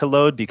site to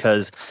load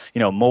because,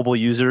 mobile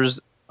users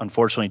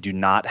unfortunately do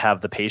not have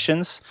the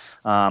patience.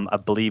 I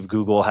believe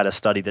Google had a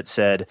study that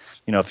said,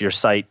 if your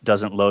site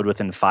doesn't load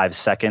within 5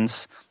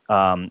 seconds,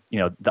 the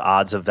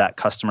odds of that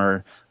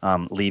customer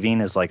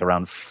leaving is like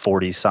around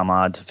 40 some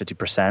odd to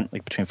 50%,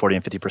 like between 40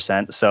 and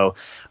 50%. So,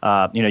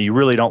 you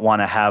really don't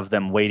want to have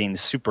them waiting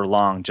super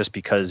long just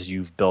because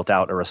you've built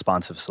out a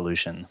responsive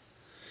solution.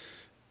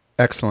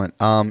 Excellent.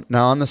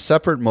 Now on the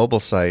separate mobile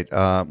site,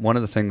 one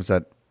of the things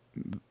that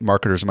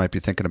marketers might be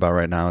thinking about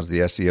right now is the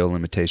SEO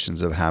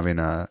limitations of having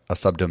a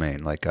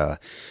subdomain like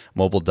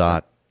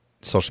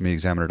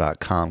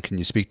mobile.socialmediaexaminer.com. Can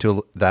you speak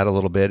to that a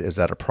little bit? Is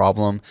that a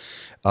problem?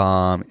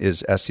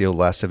 Is SEO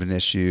less of an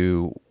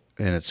issue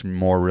and it's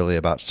more really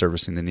about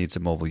servicing the needs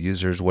of mobile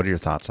users? What are your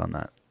thoughts on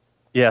that?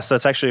 Yeah, so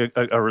that's actually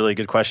a really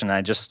good question.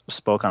 I just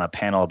spoke on a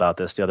panel about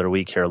this the other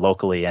week here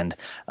locally. And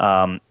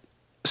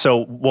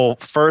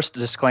first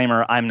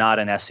disclaimer, I'm not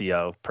an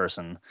SEO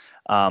person.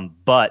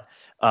 But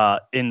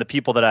in the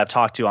people that I've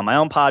talked to on my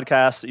own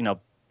podcast,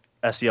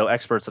 SEO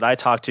experts that I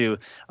talked to,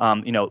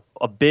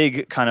 a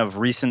big kind of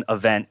recent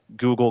event,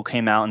 Google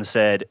came out and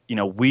said,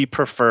 we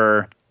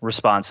prefer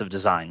responsive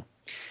design.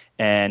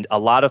 And a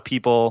lot of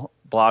people,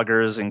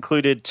 bloggers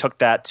included, took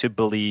that to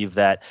believe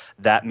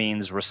that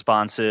means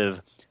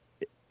responsive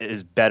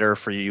is better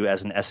for you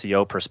as an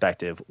SEO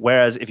perspective.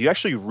 Whereas if you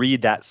actually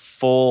read that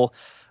full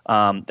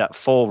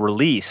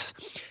release,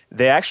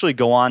 they actually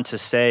go on to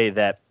say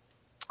that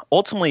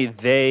ultimately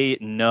they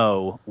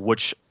know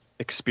which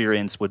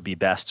experience would be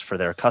best for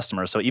their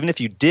customers. So even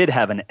if you did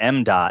have an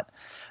M dot,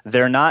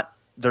 they're not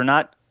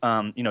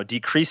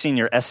decreasing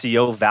your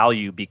SEO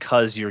value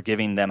because you're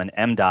giving them an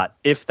M dot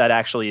if that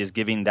actually is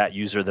giving that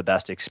user the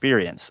best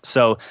experience.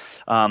 So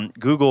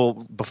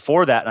Google,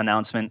 before that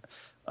announcement,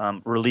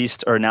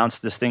 released or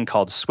announced this thing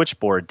called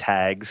switchboard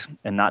tags.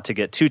 And not to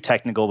get too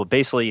technical, but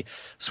basically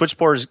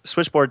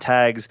switchboard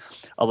tags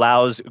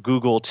allows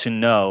Google to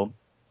know,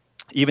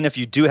 even if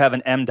you do have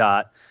an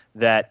MDOT,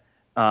 that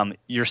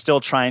you're still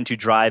trying to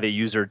drive a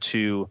user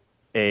to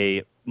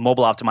a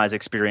mobile optimized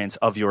experience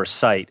of your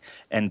site.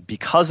 And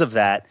because of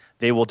that,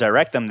 they will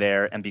direct them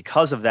there. And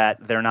because of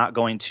that, they're not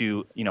going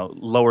to,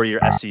 lower your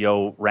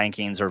SEO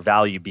rankings or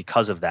value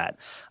because of that.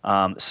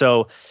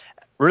 So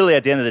really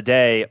at the end of the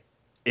day,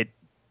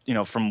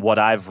 from what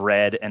I've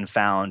read and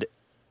found,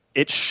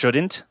 it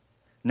shouldn't.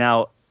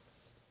 Now,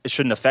 it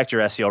shouldn't affect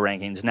your SEO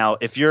rankings. Now,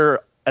 if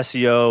your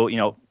SEO,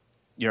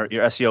 your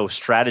SEO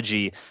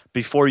strategy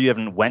before you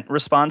even went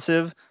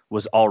responsive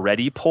was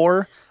already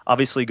poor,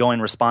 obviously going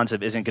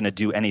responsive isn't going to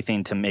do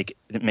anything to make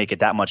it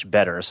that much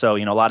better. So,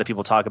 a lot of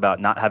people talk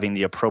about not having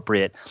the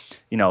appropriate,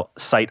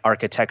 site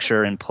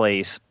architecture in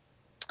place,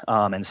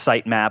 and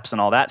site maps and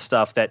all that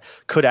stuff that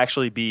could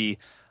actually be,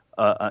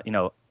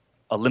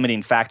 a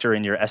limiting factor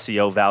in your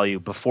SEO value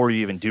before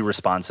you even do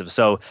responsive.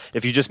 So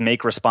if you just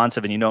make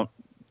responsive and you don't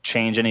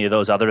change any of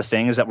those other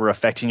things that were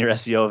affecting your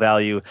SEO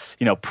value,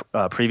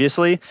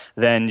 previously,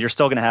 then you're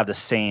still going to have the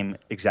same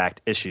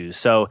exact issues.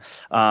 So,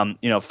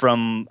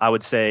 I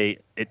would say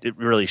it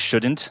really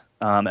shouldn't,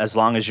 as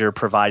long as you're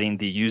providing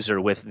the user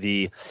with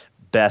the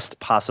best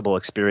possible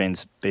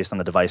experience based on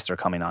the device they're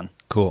coming on.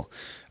 Cool.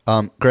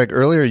 Greg,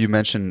 earlier you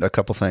mentioned a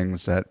couple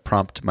things that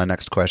prompt my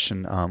next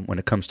question when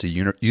it comes to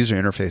user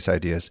interface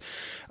ideas.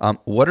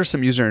 What are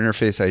some user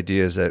interface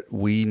ideas that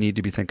we need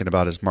to be thinking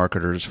about as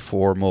marketers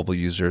for mobile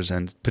users?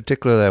 And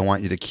particularly, I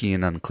want you to key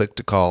in on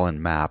click-to-call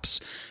and maps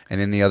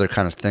and any other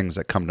kind of things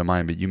that come to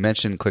mind. But you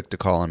mentioned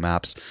click-to-call and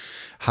maps.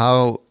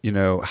 How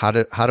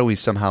do we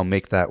somehow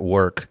make that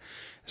work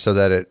so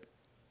that it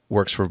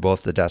works for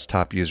both the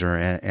desktop user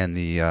and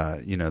the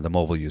the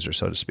mobile user,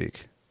 so to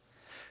speak?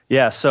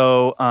 Yeah.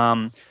 So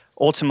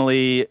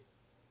ultimately,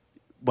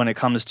 when it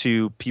comes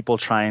to people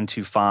trying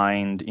to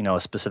find, a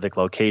specific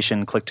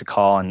location, click to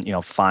call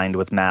and, find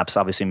with maps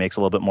obviously makes a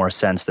little bit more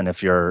sense than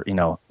if you're,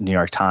 New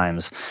York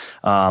Times.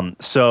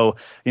 So,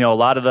 a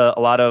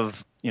lot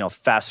of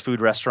fast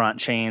food restaurant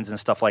chains and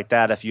stuff like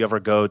that, if you ever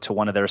go to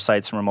one of their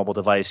sites from a mobile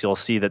device, you'll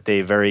see that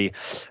they very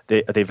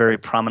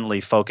prominently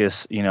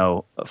focus,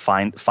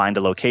 find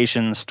a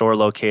location, store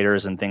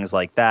locators and things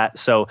like that.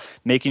 So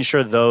making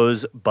sure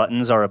those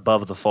buttons are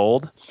above the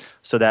fold.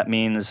 So that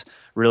means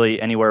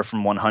really anywhere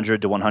from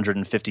 100 to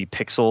 150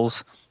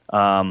 pixels.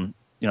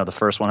 The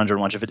first 100,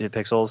 150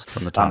 pixels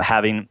from the top. On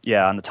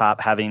the top,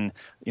 having,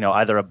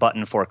 either a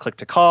button for click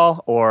to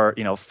call or,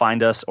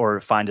 find us or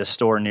find a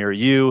store near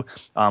you,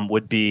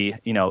 would be,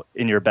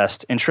 in your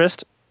best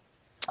interest.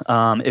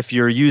 If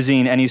you're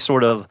using any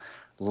sort of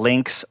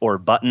links or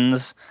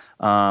buttons,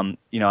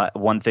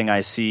 one thing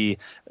I see,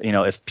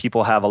 if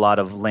people have a lot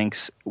of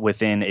links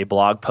within a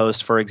blog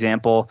post, for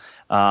example,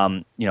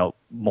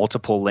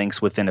 multiple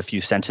links within a few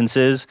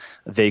sentences,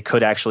 they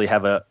could actually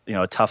have a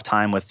tough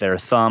time with their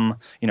thumb,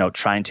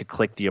 trying to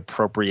click the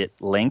appropriate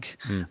link.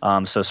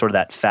 So sort of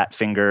that fat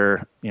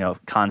finger,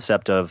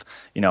 concept of,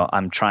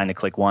 I'm trying to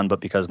click one, but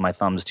because my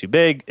thumb's too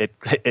big, it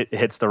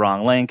hits the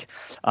wrong link.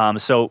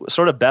 So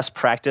sort of best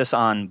practice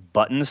on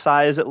button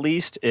size at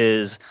least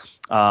is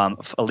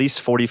at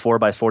least 44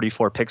 by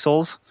 44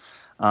 pixels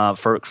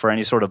for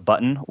any sort of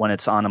button when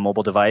it's on a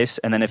mobile device.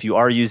 And then if you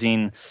are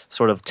using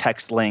sort of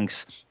text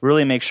links,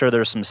 really make sure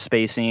there's some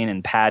spacing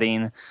and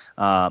padding,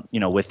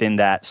 within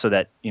that so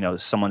that,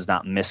 someone's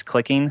not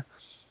misclicking,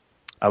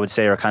 I would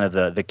say are kind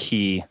of the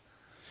key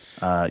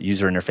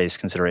user interface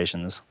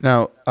considerations.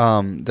 Now,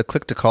 the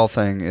click-to-call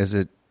thing, is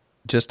it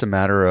just a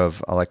matter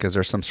of, is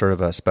there some sort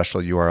of a special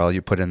URL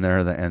you put in there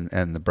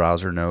and the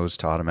browser knows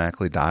to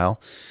automatically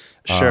dial?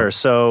 Sure.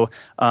 So,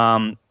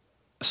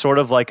 sort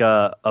of like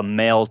a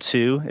mail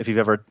to, if you've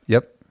ever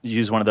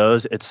used one of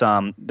those, it's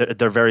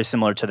they're very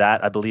similar to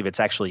that. I believe it's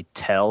actually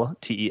tel,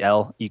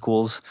 TEL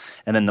equals,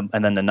 and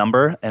then the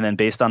number, and then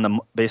based on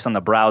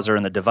the browser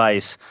and the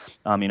device,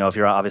 if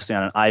you're obviously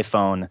on an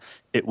iPhone,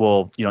 it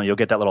will, you'll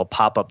get that little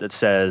pop up that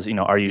says,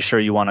 are you sure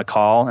you want to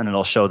call? And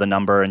it'll show the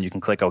number, and you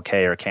can click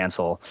OK or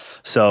cancel.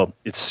 So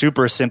it's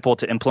super simple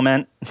to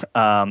implement.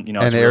 And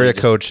the area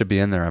code should be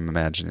in there, I'm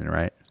imagining,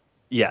 right?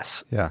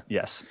 Yes. Yeah.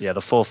 Yes. Yeah.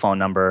 The full phone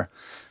number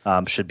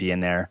should be in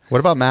there. What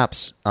about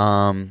maps?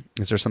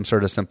 Is there some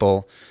sort of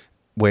simple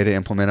way to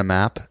implement a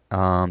map?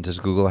 Does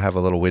Google have a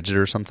little widget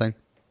or something?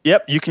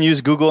 Yep. You can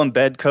use Google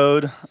embed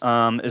code.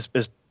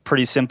 Is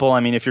pretty simple. I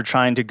mean, if you're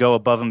trying to go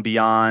above and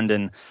beyond,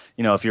 and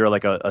if you're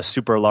like a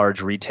super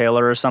large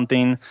retailer or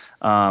something,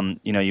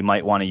 you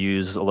might want to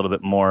use a little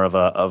bit more of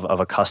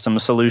a custom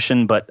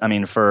solution. But I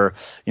mean, for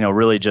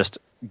really just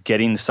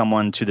getting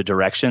someone to the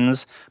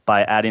directions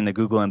by adding the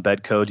Google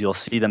embed code, you'll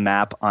see the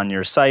map on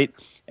your site,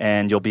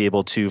 and you'll be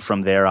able to,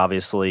 from there,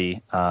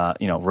 obviously,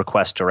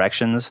 request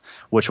directions,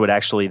 which would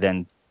actually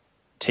then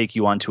take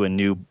you onto a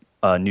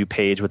new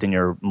page within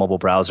your mobile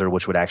browser,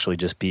 which would actually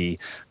just be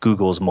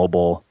Google's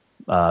mobile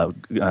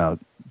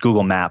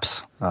Google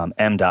Maps,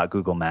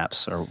 m.Google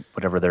Maps, or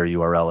whatever their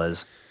URL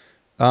is.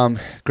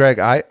 Greg,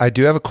 I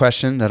do have a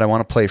question that I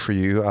want to play for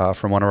you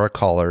from one of our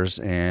callers,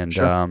 and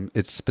Sure.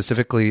 it's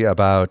specifically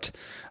about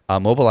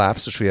mobile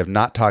apps, which we have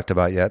not talked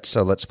about yet.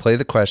 So let's play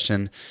the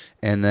question,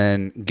 and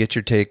then get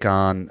your take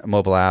on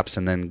mobile apps,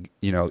 and then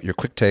your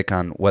quick take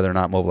on whether or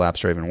not mobile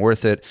apps are even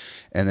worth it,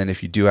 and then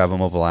if you do have a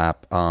mobile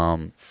app, how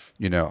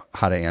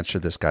to answer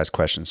this guy's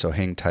question. So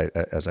hang tight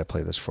as I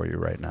play this for you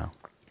right now.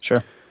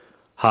 Sure.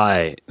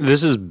 Hi,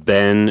 this is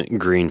Ben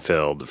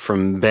Greenfield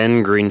from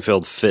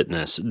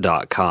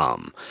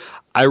bengreenfieldfitness.com.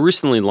 I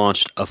recently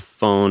launched a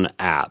phone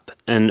app,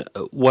 and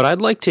what I'd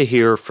like to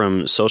hear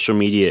from Social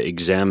Media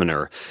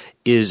Examiner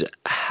is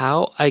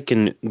how I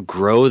can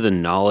grow the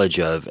knowledge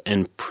of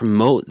and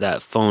promote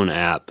that phone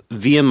app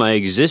via my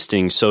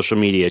existing social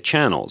media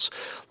channels,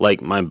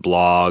 like my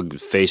blog,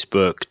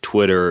 Facebook,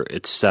 Twitter,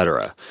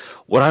 etc.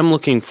 What I'm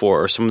looking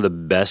for are some of the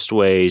best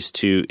ways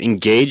to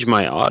engage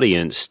my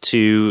audience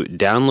to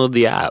download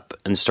the app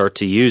and start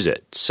to use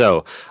it.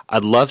 So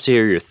I'd love to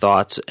hear your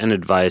thoughts and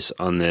advice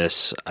on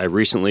this. I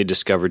recently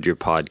discovered your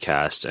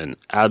podcast and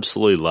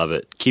absolutely love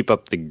it. Keep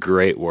up the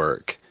great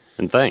work,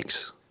 and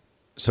thanks.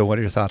 So what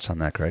are your thoughts on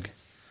that, Greg?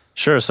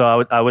 Sure.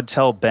 So I would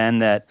tell Ben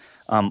that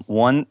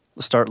one,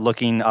 start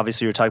looking.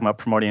 Obviously, you're talking about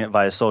promoting it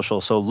via social.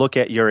 So look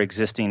at your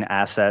existing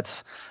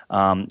assets.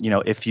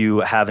 If you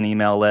have an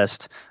email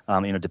list,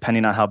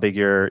 depending on how big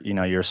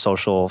your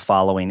social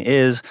following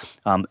is.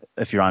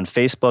 If you're on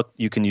Facebook,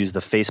 you can use the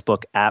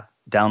Facebook app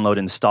download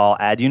install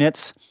ad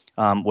units,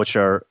 which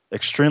are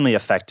extremely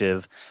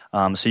effective.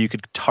 So you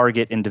could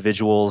target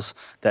individuals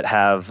that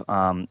have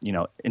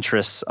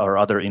interests or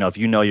other. If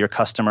your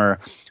customer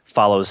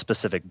follows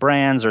specific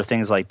brands or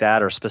things like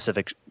that, or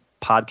specific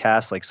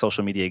podcasts like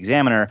Social Media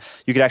Examiner,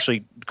 you could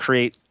actually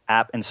create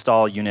app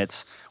install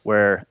units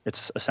where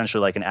it's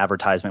essentially like an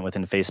advertisement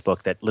within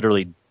Facebook that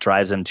literally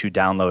drives them to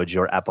download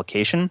your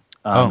application.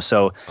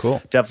 So cool.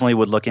 Definitely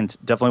would look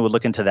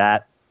into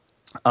that.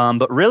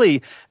 But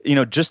really,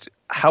 just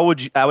how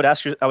would you? I would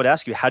ask you,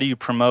 how do you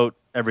promote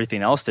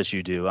everything else that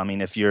you do? I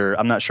mean,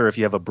 I'm not sure if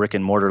you have a brick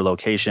and mortar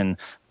location,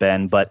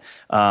 Ben, but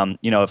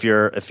if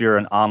you're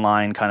an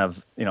online kind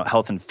of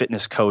health and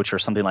fitness coach or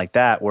something like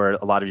that, where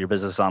a lot of your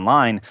business is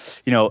online,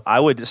 I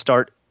would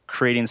start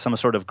creating some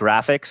sort of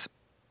graphics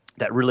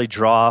that really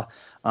draw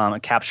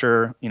and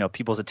capture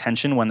people's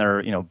attention when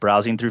they're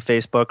browsing through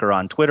Facebook or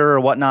on Twitter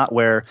or whatnot,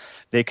 where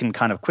they can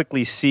kind of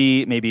quickly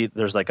see maybe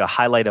there's like a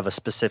highlight of a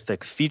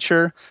specific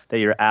feature that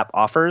your app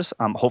offers.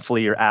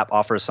 Hopefully your app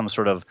offers some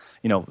sort of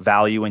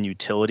value and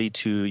utility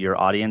to your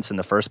audience in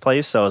the first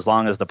place. So as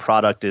long as the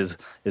product is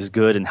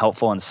good and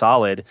helpful and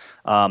solid,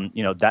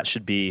 that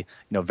should be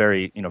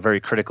very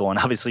critical, and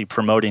obviously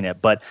promoting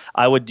it. But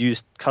I would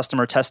use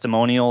customer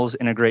testimonials,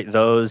 integrate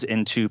those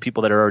into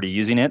people that are already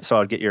using it. So I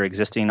would get your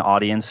existing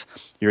audience,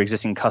 your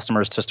existing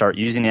customers to start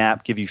using the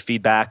app, give you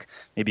feedback,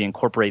 maybe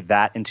incorporate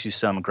that into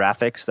some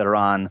graphics that are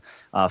on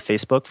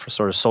Facebook for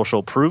sort of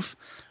social proof,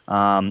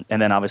 and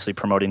then obviously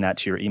promoting that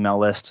to your email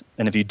list.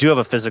 And if you do have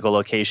a physical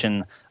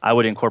location, I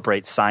would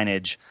incorporate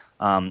signage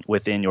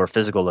within your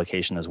physical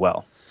location as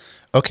well.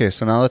 Okay,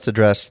 so now let's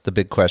address the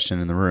big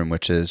question in the room,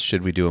 which is,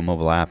 should we do a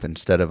mobile app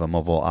instead of a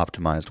mobile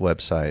optimized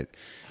website?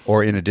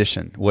 Or in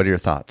addition, what are your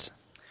thoughts?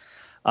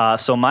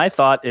 So my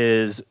thought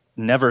is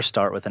never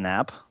start with an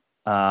app.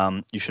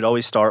 You should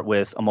always start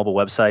with a mobile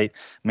website,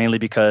 mainly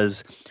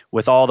because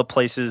with all the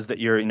places that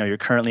you're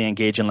currently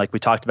engaged in, like we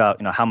talked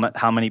about,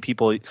 how many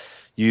people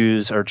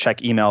use or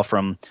check email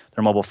from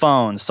their mobile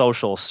phone,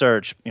 social,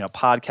 search,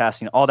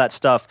 podcasting, all that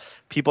stuff,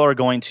 people are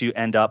going to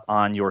end up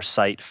on your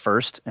site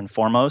first and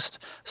foremost.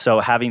 So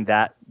having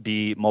that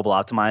be mobile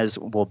optimized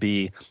will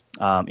be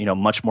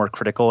much more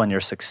critical in your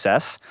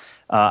success.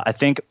 I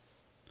think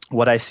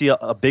what I see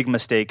a big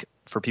mistake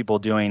for people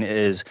doing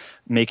is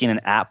making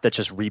an app that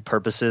just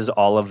repurposes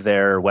all of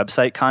their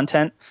website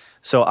content.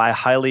 So I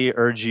highly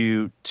urge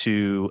you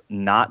to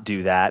not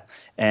do that,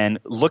 and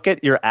look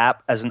at your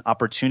app as an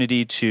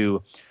opportunity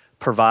to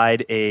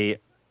provide a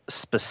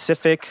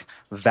specific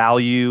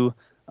value,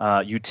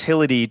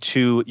 utility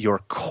to your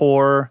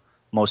core,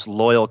 most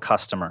loyal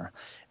customer.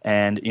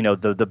 And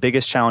the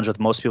biggest challenge with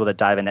most people that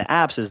dive into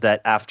apps is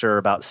that after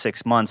about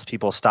 6 months,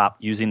 people stop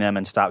using them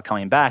and stop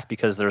coming back,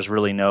 because there's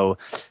no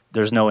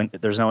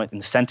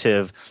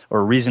incentive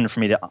or reason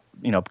for me to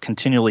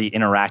continually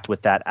interact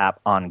with that app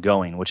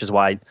ongoing. Which is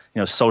why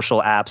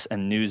social apps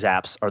and news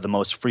apps are the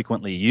most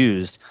frequently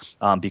used,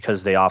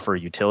 because they offer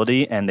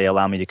utility and they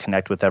allow me to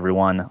connect with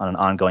everyone on an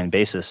ongoing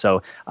basis.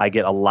 So I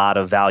get a lot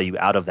of value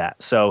out of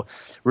that. So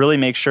really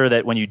make sure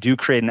that when you do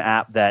create an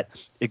app, that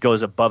it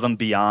goes above and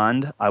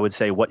beyond, I would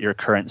say, what your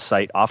current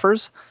site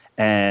offers,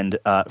 and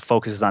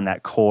focuses on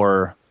that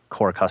core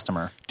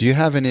customer. Do you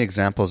have any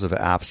examples of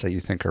apps that you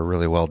think are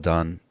really well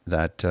done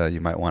that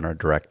you might want to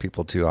direct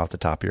people to off the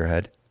top of your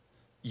head?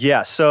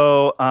 Yeah,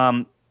 so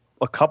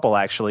a couple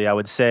actually. I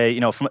would say,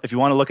 if you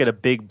want to look at a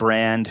big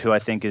brand who I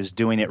think is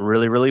doing it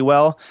really, really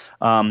well,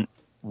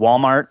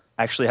 Walmart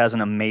actually has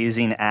an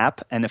amazing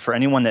app. And for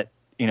anyone that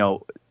at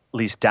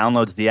least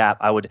downloads the app,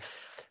 I would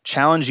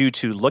challenge you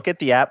to look at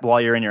the app while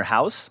you're in your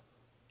house,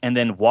 and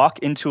then walk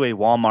into a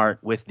Walmart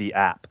with the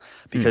app.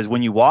 Because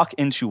when you walk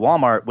into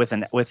Walmart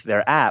with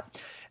their app,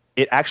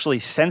 it actually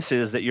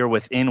senses that you're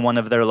within one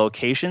of their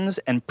locations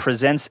and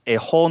presents a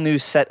whole new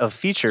set of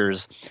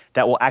features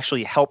that will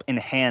actually help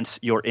enhance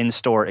your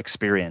in-store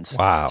experience.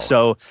 Wow.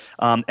 So,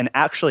 and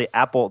actually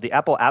the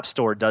Apple App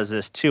Store does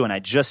this too, and I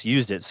just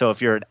used it. So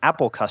if you're an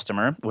Apple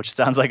customer, which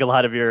sounds like a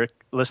lot of your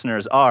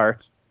listeners are,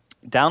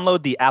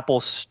 download the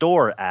Apple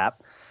Store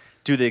app,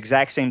 do the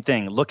exact same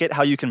thing. Look at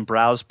how you can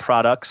browse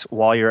products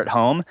while you're at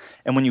home.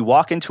 And when you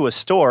walk into a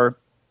store,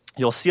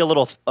 you'll see a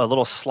little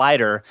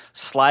slider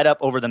slide up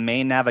over the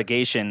main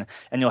navigation,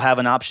 and you'll have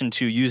an option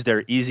to use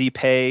their Easy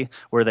Pay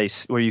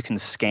where you can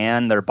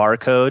scan their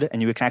barcode,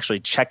 and you can actually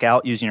check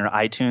out using your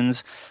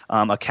iTunes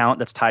account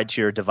that's tied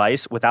to your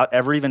device without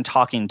ever even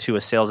talking to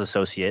a sales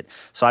associate.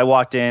 So I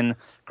walked in,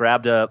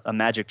 grabbed a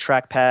magic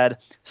trackpad,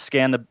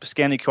 scanned the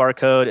QR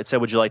code. It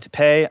said, "Would you like to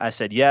pay?" I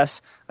said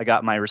yes. I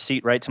got my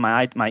receipt right to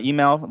my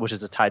email, which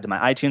is tied to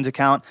my iTunes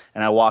account,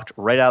 and I walked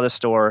right out of the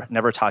store,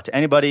 never talked to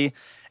anybody.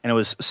 And it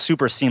was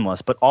super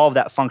seamless. But all of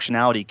that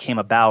functionality came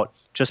about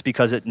just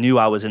because it knew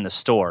I was in the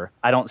store.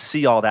 I don't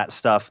see all that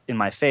stuff in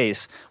my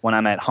face when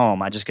I'm at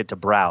home. I just get to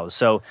browse.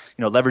 So,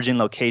 leveraging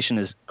location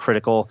is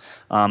critical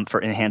for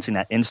enhancing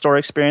that in-store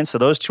experience. So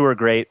those two are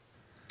great.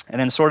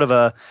 And then sort of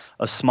a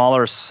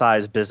smaller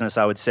size business,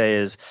 I would say,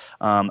 is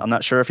I'm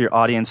not sure if your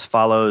audience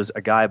follows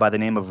a guy by the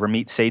name of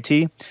Ramit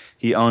Sethi.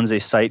 He owns a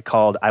site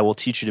called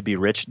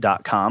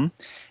iwillteachyoutoberich.com.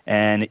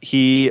 And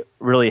he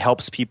really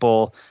helps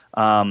people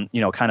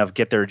kind of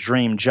get their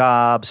dream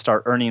job,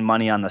 start earning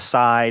money on the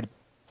side.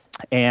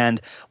 And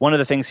one of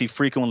the things he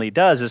frequently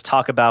does is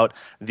talk about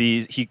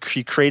he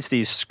creates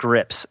these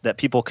scripts that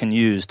people can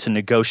use to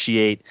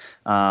negotiate,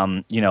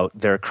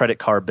 their credit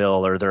card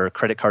bill or their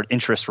credit card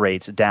interest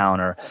rates down,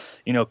 or,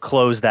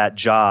 close that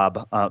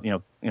job,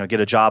 get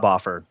a job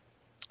offer.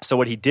 So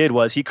what he did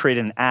was he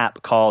created an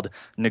app called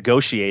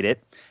Negotiate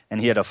It. And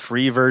he had a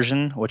free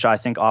version, which I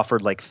think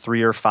offered like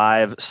 3 or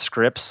 5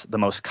 scripts, the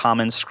most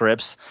common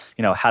scripts,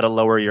 how to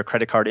lower your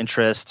credit card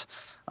interest,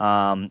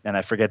 and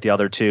I forget the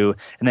other 2.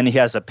 And then he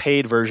has a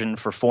paid version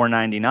for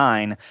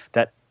 $4.99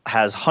 that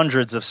has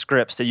hundreds of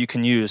scripts that you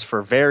can use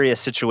for various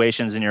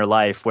situations in your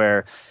life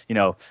where,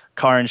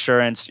 car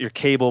insurance, your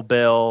cable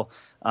bill,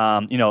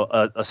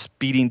 a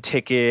speeding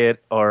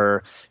ticket,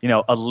 or,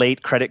 a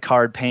late credit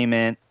card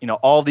payment,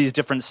 all these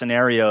different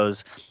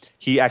scenarios.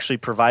 He actually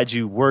provides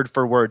you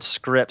word-for-word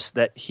scripts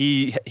that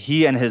he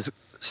and his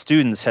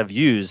students have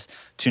used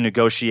to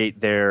negotiate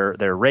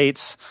their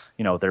rates,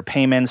 their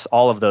payments,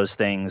 all of those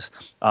things.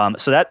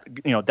 So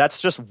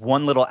that's just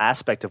one little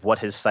aspect of what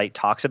his site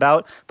talks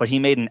about. But he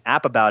made an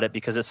app about it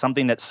because it's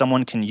something that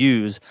someone can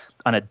use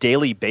on a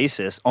daily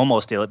basis,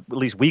 almost daily, at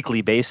least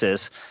weekly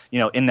basis,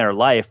 in their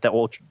life that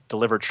will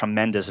deliver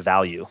tremendous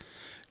value.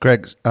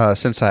 Greg,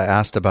 since I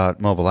asked about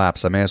mobile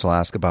apps, I may as well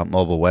ask about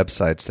mobile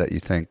websites that you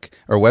think,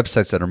 or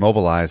websites that are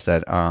mobilized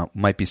that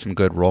might be some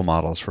good role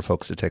models for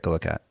folks to take a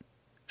look at.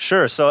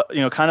 Sure. So,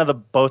 kind of the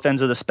both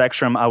ends of the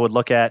spectrum I would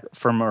look at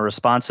from a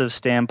responsive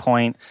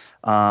standpoint.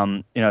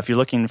 If you're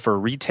looking for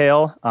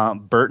retail,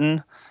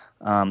 Burton,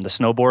 the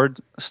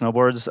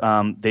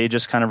snowboards, they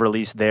just kind of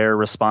released their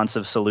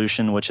responsive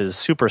solution, which is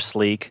super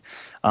sleek.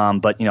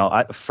 But,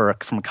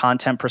 from a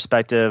content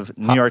perspective,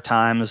 New York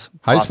Times.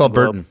 How do you spell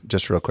Globe. Burton,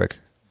 just real quick?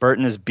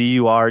 Burton is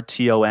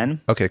Burton.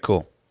 Okay,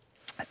 cool.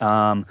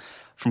 From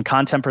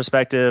content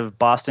perspective,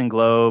 Boston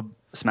Globe,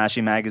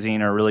 Smashing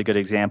Magazine are really good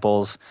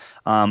examples.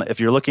 If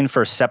you're looking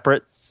for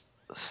separate,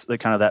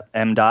 kind of that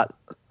M-Dot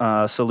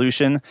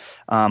solution,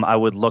 I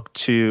would look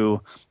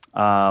to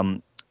a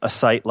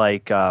site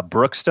like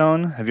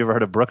Brookstone. Have you ever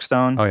heard of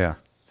Brookstone? Oh,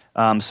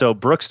 yeah. So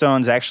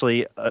Brookstone's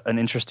actually an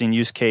interesting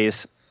use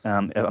case.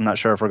 I'm not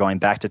sure if we're going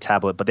back to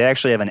tablet, but they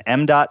actually have an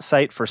M-Dot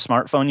site for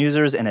smartphone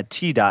users and a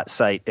T-Dot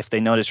site if they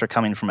notice you're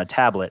coming from a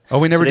tablet. Oh,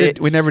 we never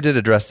did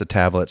address the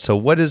tablet. So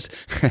what is?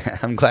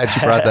 I'm glad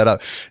you brought that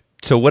up.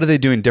 So what are they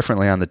doing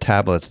differently on the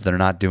tablet that they're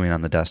not doing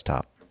on the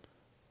desktop?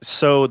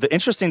 So the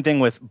interesting thing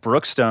with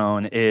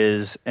Brookstone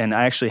is, and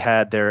I actually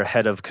had their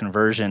head of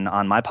conversion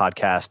on my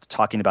podcast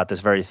talking about this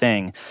very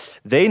thing.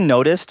 They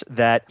noticed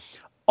that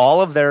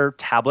all of their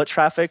tablet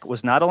traffic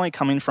was not only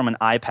coming from an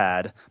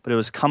iPad, but it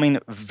was coming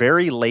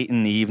very late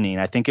in the evening.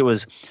 I think it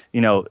was,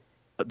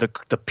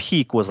 the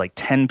peak was like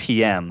 10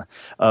 p.m.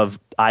 of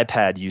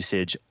iPad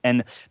usage.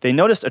 And they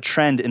noticed a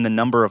trend in the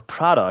number of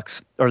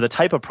products or the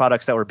type of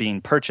products that were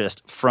being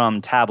purchased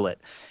from tablet.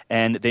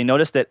 And they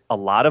noticed that a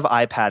lot of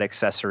iPad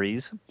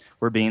accessories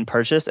were being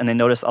purchased, and they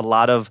noticed a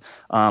lot of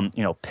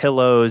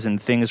pillows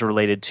and things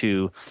related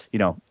to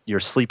your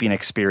sleeping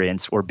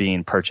experience were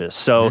being purchased.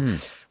 So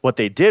what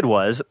they did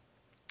was,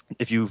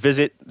 if you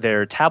visit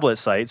their tablet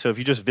site, so if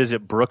you just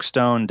visit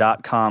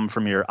brookstone.com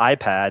from your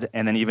iPad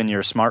and then even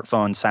your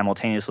smartphone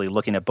simultaneously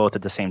looking at both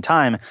at the same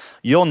time,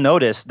 you'll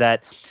notice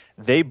that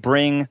they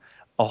bring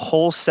a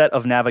whole set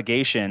of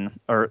navigation,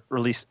 or at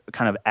least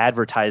kind of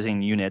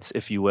advertising units,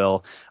 if you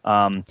will,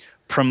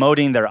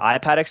 promoting their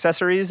iPad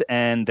accessories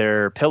and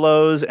their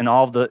pillows and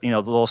all of the, the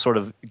little sort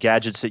of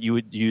gadgets that you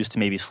would use to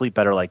maybe sleep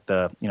better, like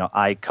the,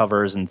 eye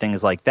covers and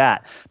things like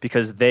that,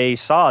 because they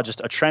saw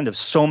just a trend of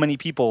so many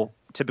people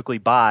typically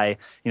buy,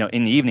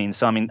 in the evening.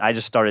 So, I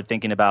just started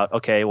thinking about,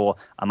 okay, well,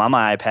 I'm on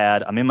my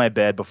iPad, I'm in my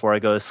bed before I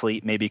go to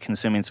sleep, maybe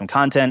consuming some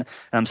content,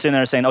 and I'm sitting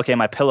there saying, okay,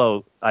 my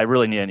pillow, I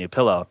really need a new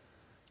pillow.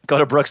 Go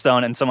to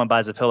Brookstone and someone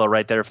buys a pillow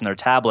right there from their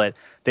tablet.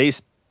 They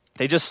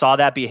just saw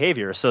that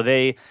behavior. So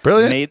they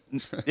made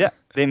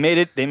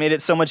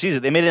it so much easier.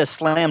 They made it a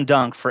slam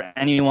dunk for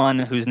anyone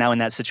who's now in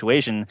that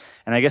situation.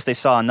 And I guess they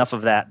saw enough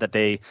of that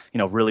they,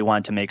 really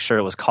wanted to make sure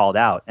it was called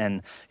out.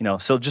 And,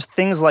 so just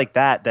things like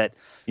that,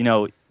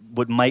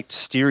 what might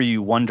steer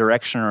you one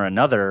direction or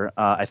another,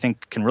 I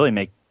think can really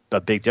make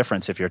a big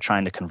difference if you're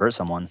trying to convert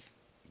someone.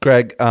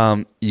 Greg,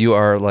 you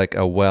are like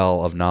a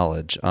well of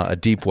knowledge, a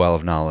deep well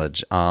of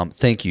knowledge.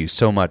 Thank you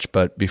so much.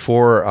 But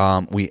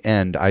before we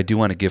end, I do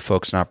want to give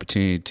folks an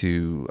opportunity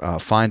to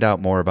find out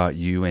more about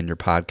you and your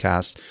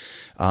podcast.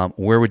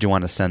 Where would you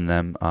want to send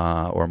them,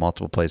 or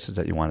multiple places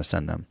that you want to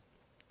send them?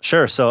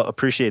 Sure. So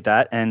appreciate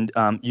that. And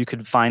you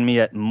could find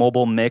me at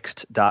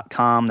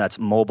mobilemixed.com. That's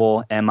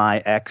mobile,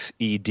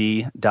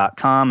 MIXED.com.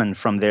 And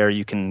from there,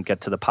 you can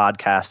get to the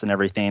podcast and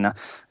everything.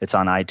 It's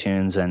on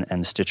iTunes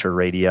and Stitcher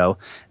Radio.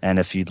 And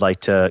if you'd like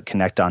to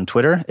connect on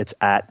Twitter, it's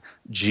at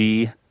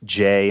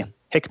GJ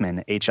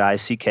Hickman,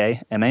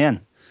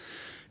 HICKMAN.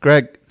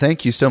 Greg,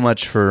 thank you so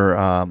much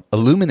for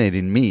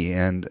illuminating me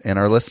and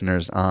our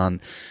listeners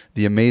on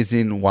the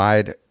amazing,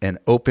 wide, and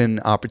open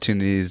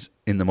opportunities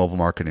in the mobile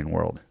marketing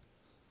world.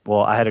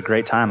 Well, I had a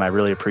great time. I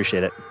really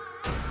appreciate it.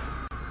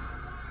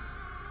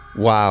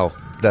 Wow.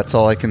 That's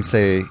all I can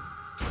say.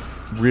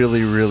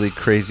 Really, really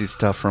crazy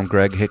stuff from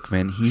Greg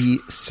Hickman. He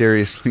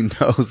seriously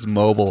knows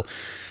mobile.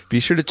 Be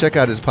sure to check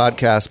out his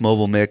podcast,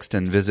 Mobile Mixed,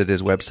 and visit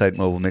his website,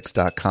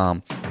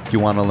 mobilemixed.com, if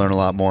you want to learn a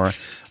lot more.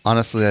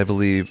 Honestly, I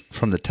believe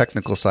from the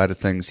technical side of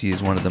things, he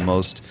is one of the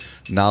most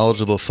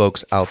knowledgeable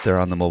folks out there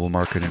on the mobile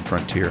marketing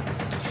frontier.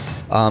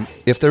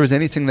 If there was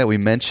anything that we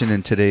mentioned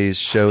in today's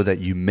show that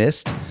you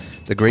missed,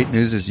 the great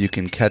news is you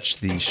can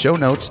catch the show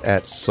notes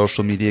at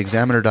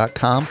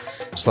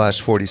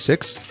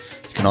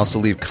socialmediaexaminer.com/46. You can also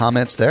leave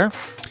comments there.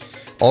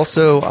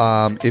 Also,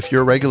 if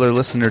you're a regular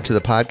listener to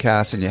the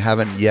podcast and you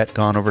haven't yet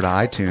gone over to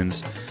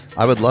iTunes,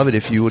 I would love it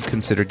if you would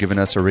consider giving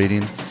us a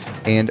rating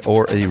and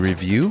or a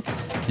review.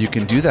 You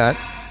can do that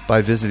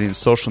by visiting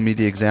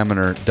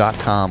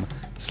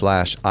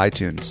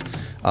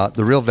socialmediaexaminer.com/iTunes.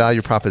 The real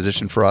value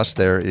proposition for us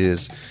there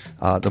is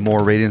the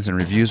more ratings and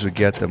reviews we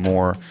get, the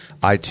more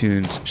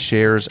iTunes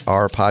shares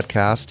our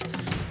podcast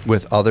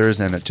with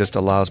others, and it just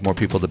allows more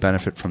people to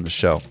benefit from the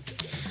show.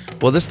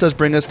 Well, this does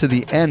bring us to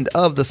the end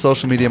of the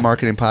Social Media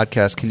Marketing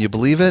Podcast. Can you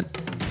believe it?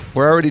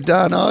 We're already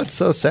done. Oh, it's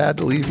so sad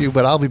to leave you,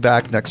 but I'll be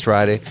back next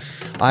Friday.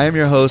 I am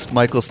your host,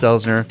 Michael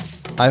Stelzner.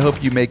 I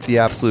hope you make the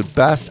absolute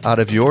best out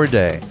of your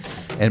day,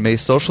 and may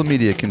social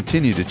media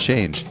continue to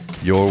change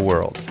your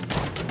world.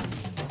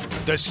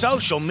 The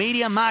Social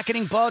Media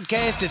Marketing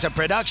Podcast is a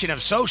production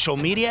of Social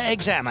Media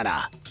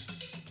Examiner.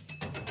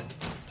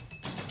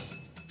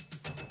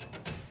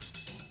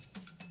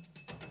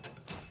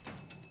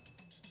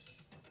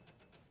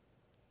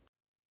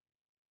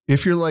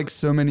 If you're like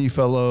so many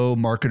fellow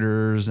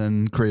marketers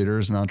and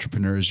creators and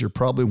entrepreneurs, you're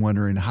probably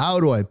wondering,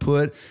 how do I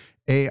put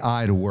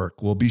AI to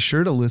work? Well, be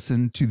sure to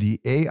listen to the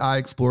AI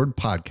Explored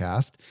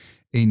podcast,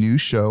 a new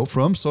show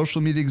from Social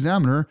Media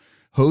Examiner,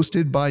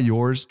 hosted by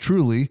yours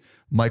truly,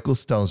 Michael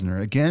Stelzner.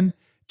 Again,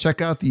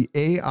 check out the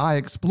AI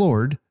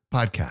Explored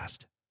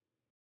podcast.